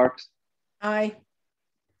 Ms. Parks? Aye.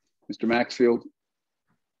 Mr. Maxfield?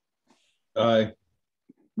 Aye.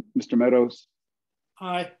 Mr. Meadows?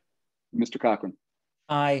 Aye. Mr. Cochran?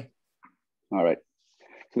 Aye. All right.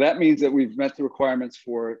 So that means that we've met the requirements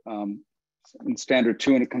for in standard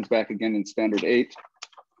 2, and it comes back again in standard 8.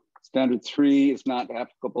 Standard 3 is not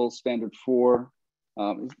applicable. Standard 4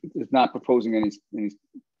 is not proposing any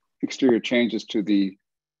exterior changes to the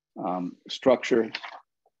structure.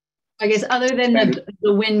 I guess other than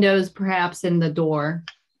the windows, perhaps, and the door.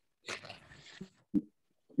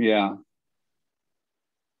 Yeah.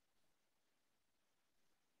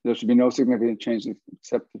 There should be no significant changes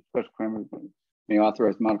except the special permit may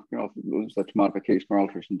authorize such modification or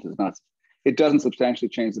alteration does not. It doesn't substantially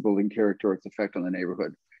change the building character or its effect on the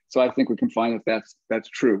neighborhood. So I think we can find that that's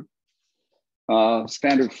true.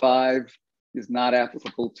 Standard 5 is not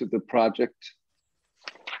applicable to the project.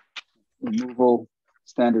 Removal.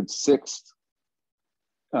 Standard 6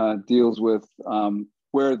 deals with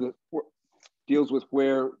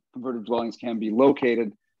where converted dwellings can be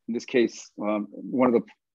located. In this case, one of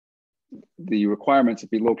the requirements is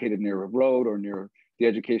be located near a road or near the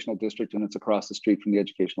educational district, and it's across the street from the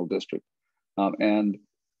educational district. And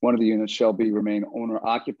one of the units shall remain owner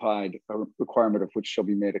occupied, a requirement of which shall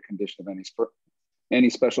be made a condition of any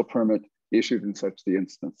special permit issued in such the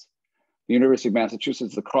instance. The University of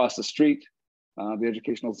Massachusetts is across the street. The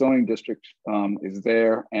educational zoning district is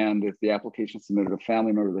there, and if the application is submitted, a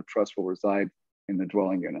family member of the trust will reside in the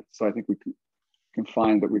dwelling unit. So I think we can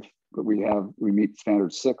find that we meet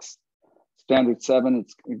standard 6. Standard 7,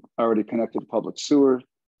 it's already connected to public sewer.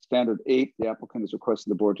 Standard 8, the applicant is requesting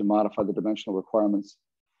the board to modify the dimensional requirements.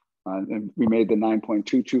 And we made the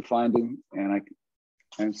 9.22 finding, and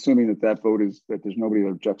I'm assuming that vote is that there's nobody that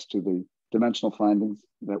objects to the dimensional findings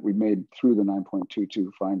that we made through the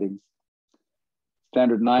 9.22 findings.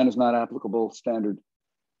 Standard 9 is not applicable. Standard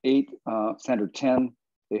 10,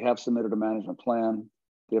 they have submitted a management plan.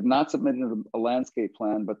 They have not submitted a landscape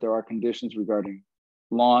plan, but there are conditions regarding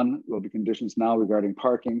lawn. There'll be conditions now regarding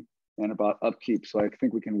parking and about upkeep. So I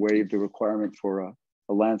think we can waive the requirement for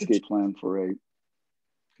a landscape plan for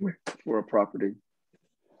a property.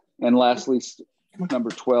 And lastly, number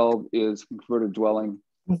 12 is converted dwelling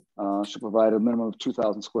should provide a minimum of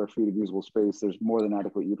 2,000 square feet of usable space. There's more than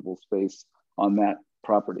adequate usable space on that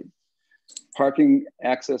property. Parking,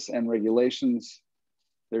 access, and regulations.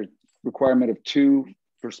 There's requirement of 2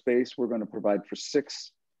 per space. We're going to provide for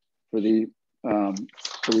 6 for the so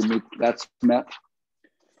that's met.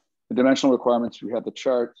 The dimensional requirements, we have the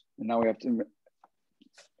chart, and now we have to.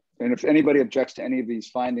 And if anybody objects to any of these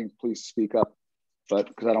findings, please speak up. But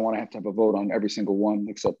because I don't want to have a vote on every single one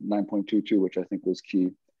except 9.22, which I think was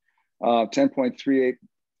key. 10.380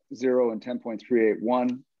 and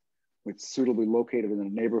 10.381, which is suitably located in the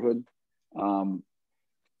neighborhood.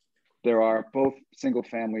 There are both single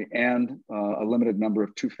family and a limited number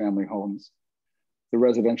of 2-family homes. The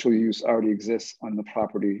residential use already exists on the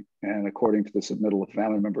property, and according to the submittal, a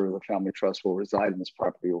family member of the family trust will reside in this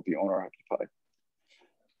property, will be owner occupied.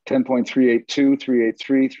 10.382,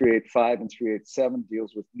 383, 385, and 387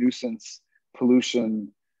 deals with nuisance,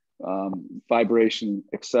 pollution, vibration,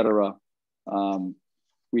 etc.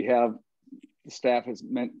 We have, the staff has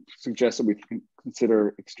suggested we can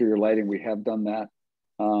consider exterior lighting. We have done that.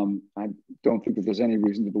 I don't think that there's any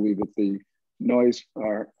reason to believe that the noise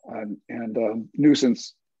and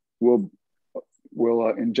nuisance will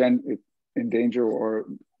endanger or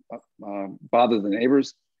bother the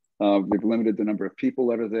neighbors. We've limited the number of people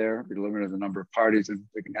that are there. We've limited the number of parties, and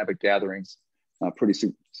we can have gatherings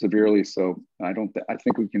pretty severely. So I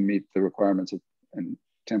think we can meet the requirements of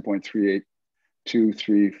 10.38, 2,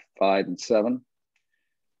 3, 5, and 7.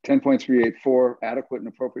 10.384, adequate and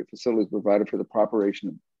appropriate facilities provided for the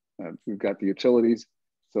operation. We've got the utilities,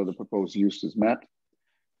 so the proposed use is met.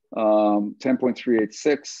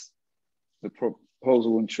 10.386,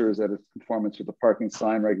 proposal ensures that it's conformance with the parking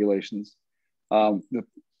sign regulations. We'll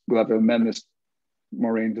have to amend this,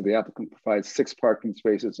 Maureen, to the applicant provides 6 parking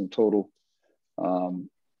spaces in total.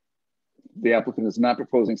 The applicant is not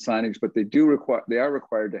proposing signage, but they are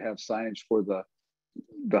required to have signage for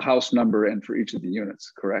the house number and for each of the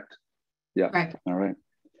units, correct? Yeah, Correct. All right.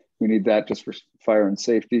 We need that just for fire and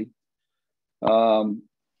safety. I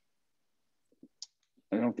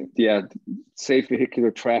don't think, safe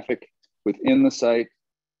vehicular traffic within the site.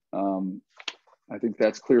 I think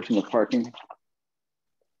that's clear from the parking.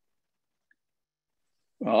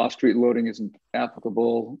 Off-street loading isn't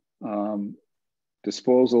applicable.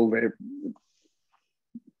 Disposal,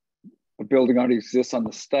 a building already exists on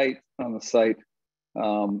the site,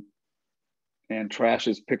 and trash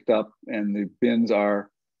is picked up, and the bins are.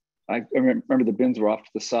 I remember the bins were off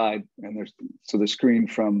to the side, and they're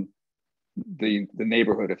screened from the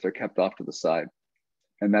neighborhood if they're kept off to the side,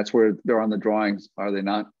 and that's where they're on the drawings, are they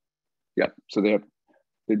not? Yeah, so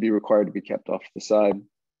they'd be required to be kept off to the side.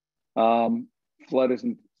 Flood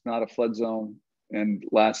isn't not a flood zone, and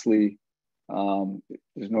lastly,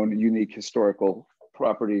 there's no unique historical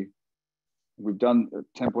property. We've done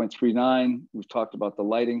 10.39. We've talked about the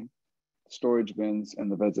lighting, storage bins, and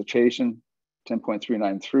the vegetation.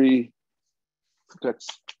 10.393 protects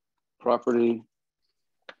property.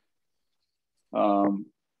 Again,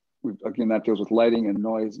 that deals with lighting and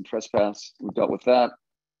noise and trespass. We've dealt with that.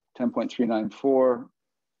 10.394,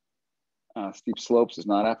 steep slopes is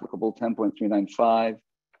not applicable. 10.395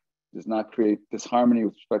 does not create disharmony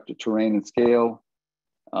with respect to terrain and scale.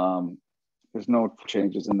 There's no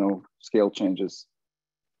changes and no scale changes.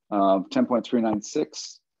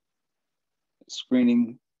 10.396,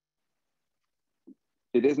 screening.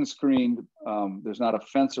 It isn't screened. There's not a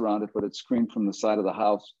fence around it, but it's screened from the side of the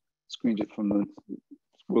house.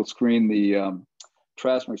 We'll screen the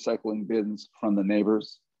trash and recycling bins from the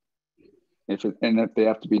neighbors. If they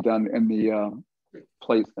have to be done in the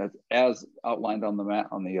place as outlined on the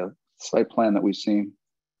map, on the site plan that we've seen.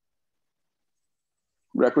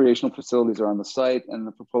 Recreational facilities are on the site, and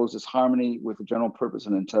the proposed is harmony with the general purpose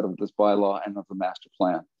and intent of this bylaw and of the master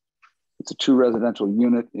plan. It's a 2 residential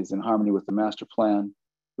unit, is in harmony with the master plan,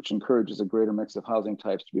 which encourages a greater mix of housing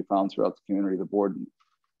types to be found throughout the community. The board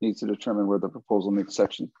needs to determine where the proposal meets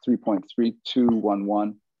section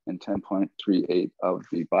 3.3211 and 10.38 of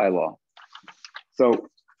the bylaw. So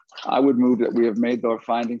I would move that we have made our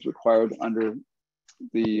findings required under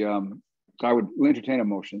the, I would entertain a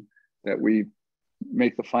motion that we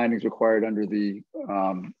make the findings required under the,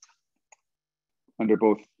 under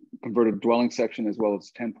both converted dwelling section as well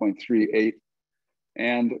as 10.38,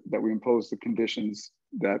 and that we impose the conditions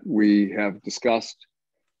that we have discussed.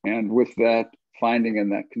 And with that finding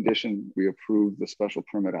and that condition, we approve the special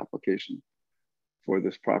permit application for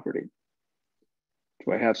this property.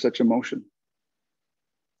 Do I have such a motion?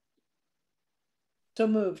 So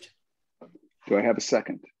moved. Do I have a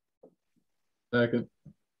second? Second.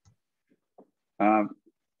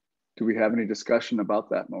 Do we have any discussion about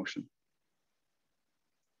that motion?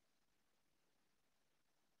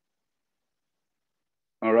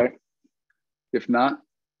 All right. If not,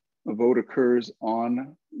 a vote occurs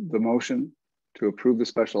on the motion to approve the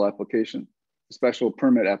special application, the special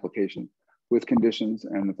permit application with conditions,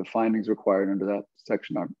 and that the findings required under that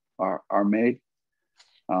section are made.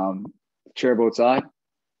 The chair votes aye.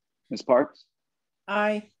 Ms. Parks?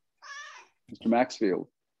 Aye. Mr. Maxfield?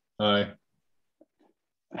 Aye.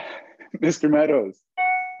 Mr. Meadows?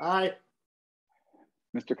 Aye.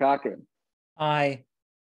 Mr. Cochran? Aye.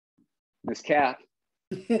 Ms. Cat?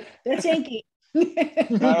 That's Yankee. All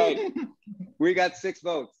right, we got 6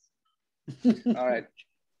 votes. All right,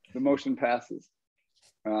 the motion passes.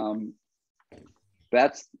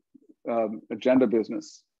 That's agenda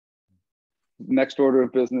business. Next order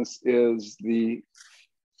of business is the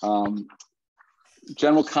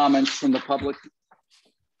general comments from the public.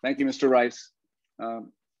 Thank you, Mr. Rice.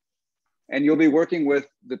 And you'll be working with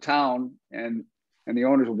the town, and the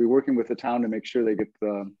owners will be working with the town to make sure they get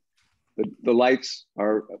the lights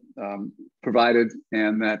are provided,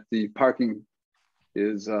 and that the parking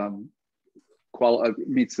is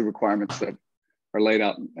meets the requirements that are laid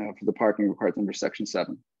out for the parking required under section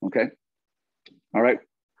 7. Okay. All right.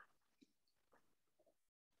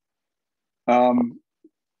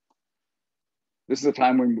 This is a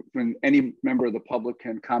time when any member of the public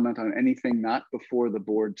can comment on anything not before the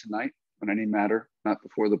board tonight, on any matter not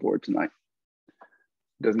before the board tonight.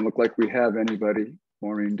 Doesn't look like we have anybody,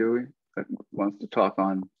 Maureen, do we, that wants to talk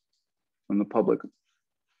on the public?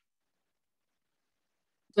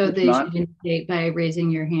 So they should indicate by raising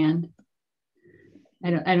your hand.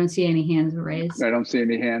 I don't see any hands raised. I don't see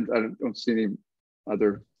any hands. I don't see any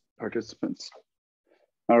other participants.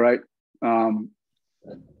 All right. And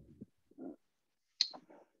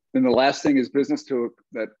the last thing is business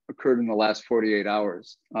that occurred in the last 48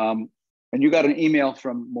 hours. And you got an email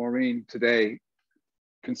from Maureen today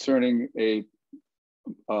concerning a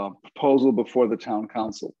proposal before the town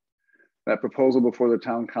council. That proposal before the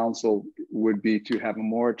town council would be to have a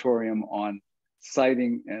moratorium on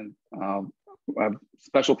siting and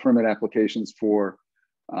special permit applications for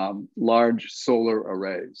large solar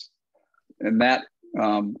arrays. And that,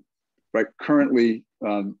 right, currently,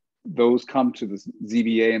 those come to the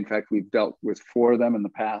ZBA. In fact, we've dealt with 4 of them in the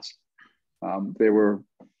past. They were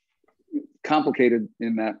complicated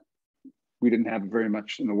in that we didn't have very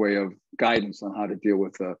much in the way of guidance on how to deal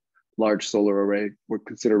with a large solar array, what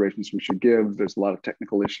considerations we should give. There's a lot of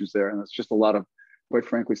technical issues there, and it's just a lot of, quite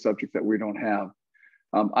frankly, subject that we don't have.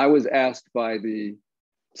 I was asked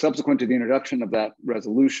subsequent to the introduction of that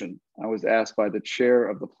resolution, I was asked by the chair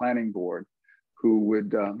of the planning board,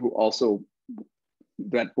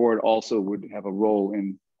 that board also would have a role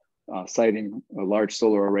in siting large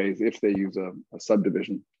solar arrays if they use a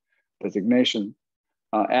subdivision designation,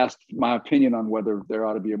 asked my opinion on whether there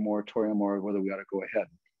ought to be a moratorium or whether we ought to go ahead.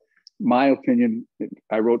 My opinion,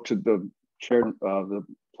 I wrote to the chair of the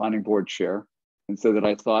planning board chair and said that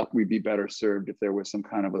I thought we'd be better served if there was some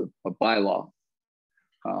kind of a bylaw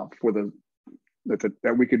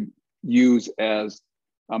that we could use as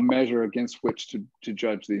a measure against which to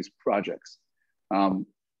judge these projects. And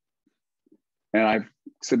I've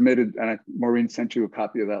submitted, and Maureen sent you a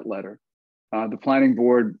copy of that letter. The planning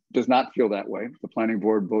board does not feel that way. The planning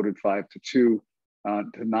board voted 5-2 to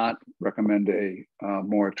not recommend a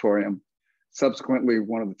moratorium. Subsequently,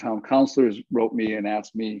 one of the town councilors wrote me and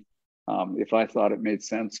asked me if I thought it made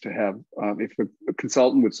sense to have, if a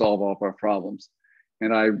consultant would solve all of our problems.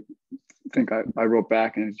 And I think I wrote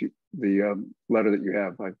back, and the letter that you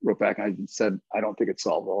have, I wrote back and I said, I don't think it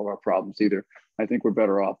solved all of our problems either. I think we're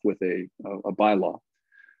better off with a bylaw.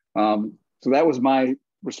 So that was my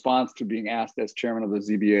response to being asked as chairman of the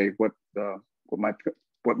ZBA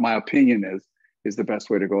what my opinion is the best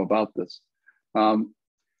way to go about this.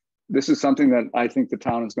 This is something that I think the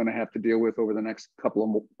town is going to have to deal with over the next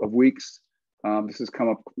couple of weeks. This has come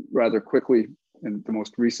up rather quickly in the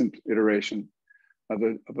most recent iteration of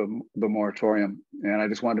the moratorium, and I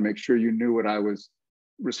just wanted to make sure you knew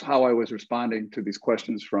how I was responding to these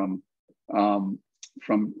questions from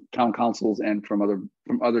town councils and from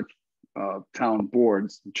other town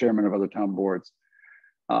boards, chairman of other town boards.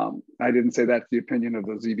 I didn't say that's the opinion of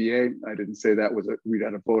the ZBA. I didn't say that we'd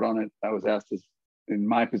had a vote on it. I was asked in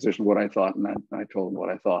my position what I thought, and I told them what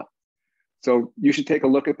I thought. So you should take a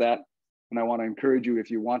look at that. And I want to encourage you, if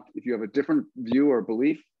you have a different view or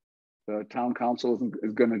belief, the town council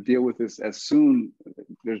is going to deal with this as soon.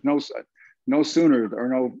 There's no sooner or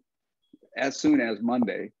no as soon as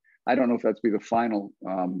Monday. I don't know if that's be the final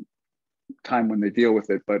time when they deal with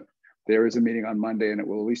it, but there is a meeting on Monday, and it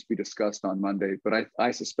will at least be discussed on Monday. But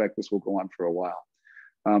I suspect this will go on for a while.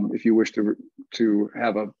 If you wish to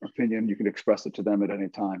have an opinion, you can express it to them at any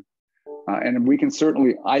time. And we can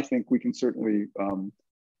certainly, I think we can certainly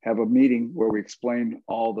have a meeting where we explain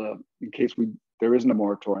in case there isn't a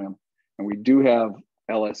moratorium, and we do have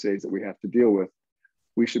LSAs that we have to deal with.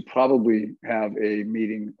 We should probably have a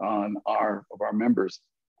meeting of our members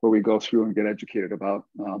where we go through and get educated about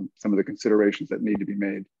some of the considerations that need to be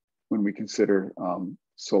made when we consider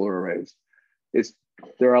solar arrays.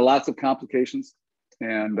 There are lots of complications,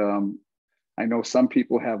 and I know some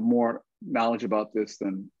people have more knowledge about this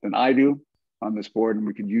than I do on this board, and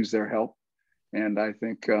we could use their help. And I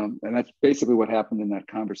think, and that's basically what happened in that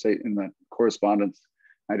conversation, in that correspondence.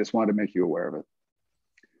 I just wanted to make you aware of it.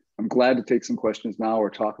 I'm glad to take some questions now or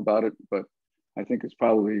talk about it, but I think it's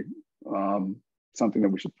probably something that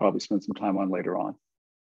we should probably spend some time on later on.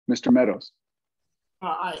 Mr. Meadows.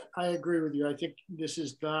 I agree with you. I think this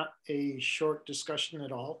is not a short discussion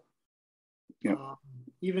at all. Yeah.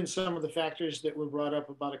 Even some of the factors that were brought up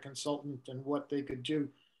about a consultant and what they could do,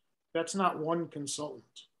 that's not one consultant.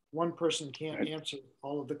 One person can't answer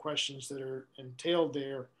all of the questions that are entailed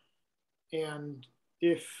there. And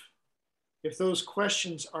if those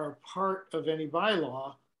questions are part of any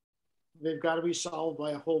bylaw, they've got to be solved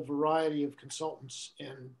by a whole variety of consultants.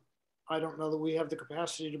 And I don't know that we have the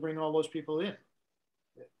capacity to bring all those people in.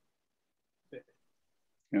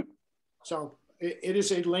 Yeah. So it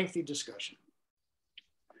is a lengthy discussion.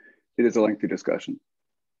 It is a lengthy discussion.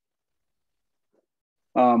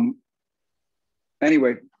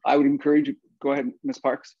 Anyway, I would encourage you, go ahead, Ms.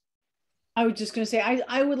 Parks. I was just going to say,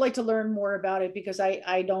 I would like to learn more about it because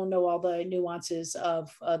I don't know all the nuances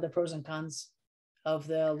of the pros and cons of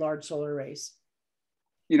the large solar arrays.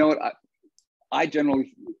 you know what, I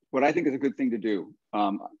generally, what I think is a good thing to do,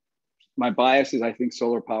 my bias is I think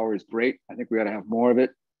solar power is great. I think we ought to have more of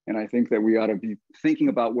it. And I think that we ought to be thinking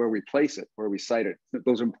about where we place it, where we site it.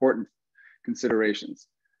 Those are important considerations.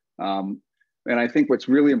 And I think what's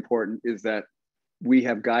really important is that we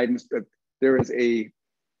have guidance, that there is a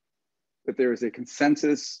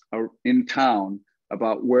consensus in town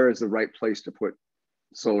about where is the right place to put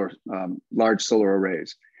solar, large solar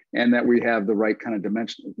arrays, and that we have the right kind of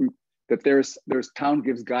dimension. That there's town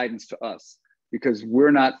gives guidance to us, because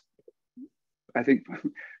we're not, I think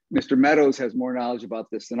Mr. Meadows has more knowledge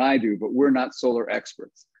about this than I do, but we're not solar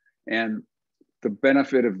experts. And the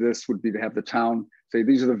benefit of this would be to have the town say,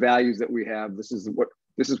 these are the values that we have. This is what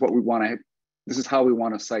we want to, this is how we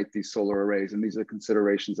want to site these solar arrays. And these are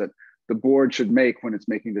considerations that the board should make when it's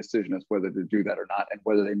making a decision as whether to do that or not, and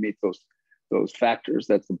whether they meet those factors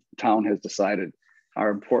that the town has decided are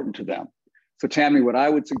important to them. So Tammy, what I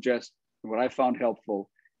would suggest, what I found helpful,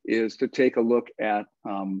 is to take a look at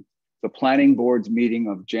the planning board's meeting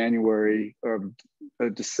of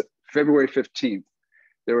February 15th.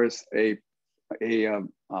 There was and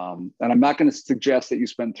I'm not going to suggest that you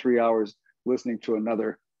spend 3 hours listening to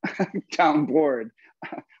another town board.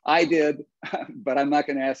 I did, but I'm not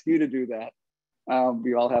going to ask you to do that.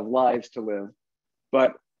 We all have lives to live.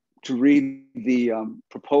 But to read the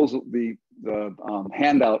proposal, the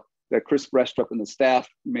handout that Chris Brestrup and the staff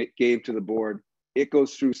gave to the board, it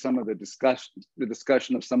goes through some of the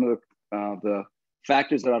discussion of some of the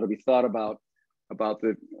factors that ought to be thought about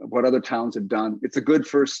what other towns have done. It's a good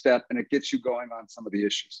first step, and it gets you going on some of the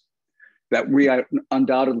issues that we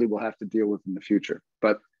undoubtedly will have to deal with in the future.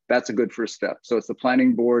 But that's a good first step. So it's the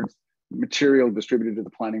planning board material distributed to the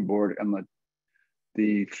planning board and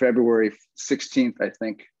the February 16th, I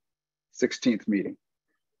think, 16th meeting.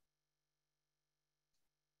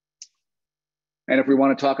 And if we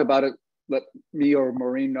want to talk about it, let me or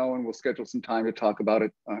Maureen know, and we'll schedule some time to talk about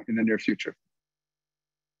it in the near future.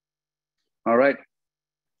 All right.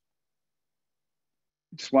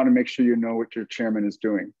 Just want to make sure you know what your chairman is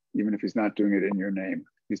doing, even if he's not doing it in your name.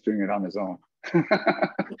 He's doing it on his own.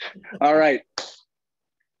 All right.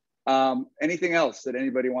 Anything else that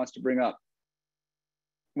anybody wants to bring up?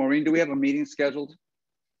 Maureen, do we have a meeting scheduled?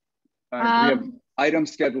 Do we have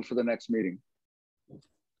items scheduled for the next meeting?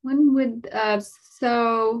 When would,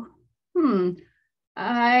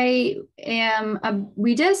 I am,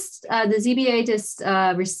 we just, the ZBA just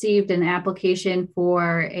received an application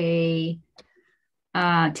for a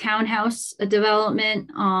townhouse development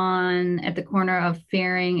at the corner of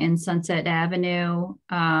Fearing and Sunset Avenue.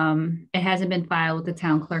 It hasn't been filed with the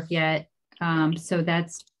town clerk yet. So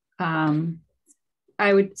that's,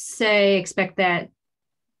 I would say expect that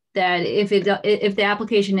if the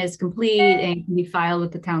application is complete and can be filed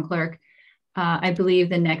with the town clerk, I believe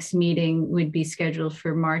the next meeting would be scheduled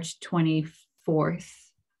for March 24th.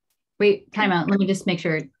 Wait, time out. Let me just make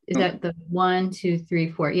sure. Is that the 1, 2, 3,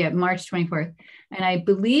 4? Yeah, March 24th. And I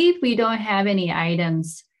believe we don't have any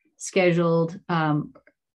items scheduled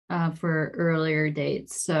for earlier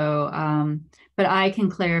dates. So, but I can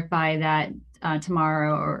clarify that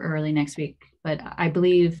tomorrow or early next week. But I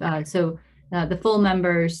believe, the full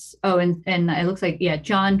members, and it looks like, yeah,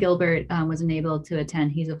 John Gilbert wasn't able to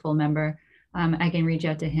attend. He's a full member. I can reach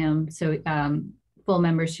out to him. So full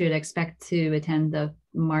members should expect to attend the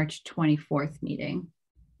March 24th meeting.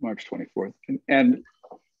 March 24th. And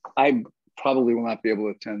I probably will not be able to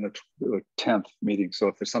attend the 10th meeting. So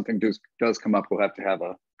if there's something does come up, we'll have to have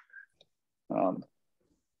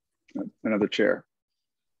another chair.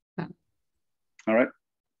 Yeah. All right.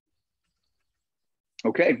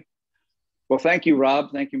 Okay. Well, thank you,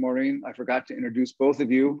 Rob. Thank you, Maureen. I forgot to introduce both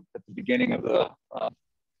of you at the beginning of the,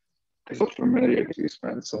 I feel familiar to you,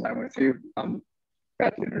 friends, so I'm with you.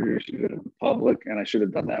 Got to introduce you to the public, and I should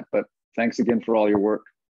have done that, but thanks again for all your work.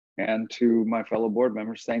 And to my fellow board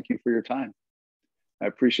members, thank you for your time. I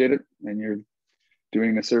appreciate it, and you're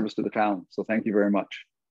doing a service to the town, so thank you very much.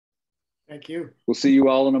 Thank you. We'll see you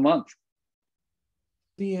all in a month.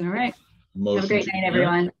 All right. Motion have a great night,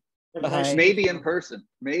 everyone. Maybe in person.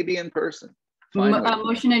 Maybe in person.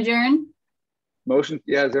 Motion adjourn. Motion.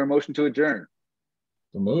 Yeah. Is there a motion to adjourn?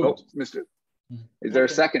 Oh, Mr. Is there a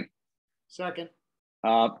second? Second.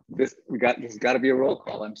 This has got to be a roll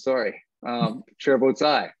call. I'm sorry. Chair votes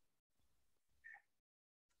aye.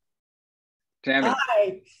 Tammy.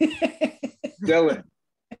 Aye. Dylan.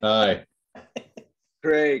 Aye.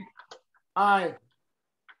 Craig. Aye.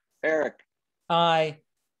 Eric. Aye.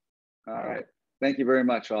 All right. Thank you very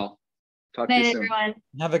much, all. Talk to Night, you soon. everyone.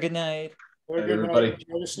 Have a good night. Have a good everybody. night.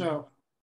 Enjoy the snow.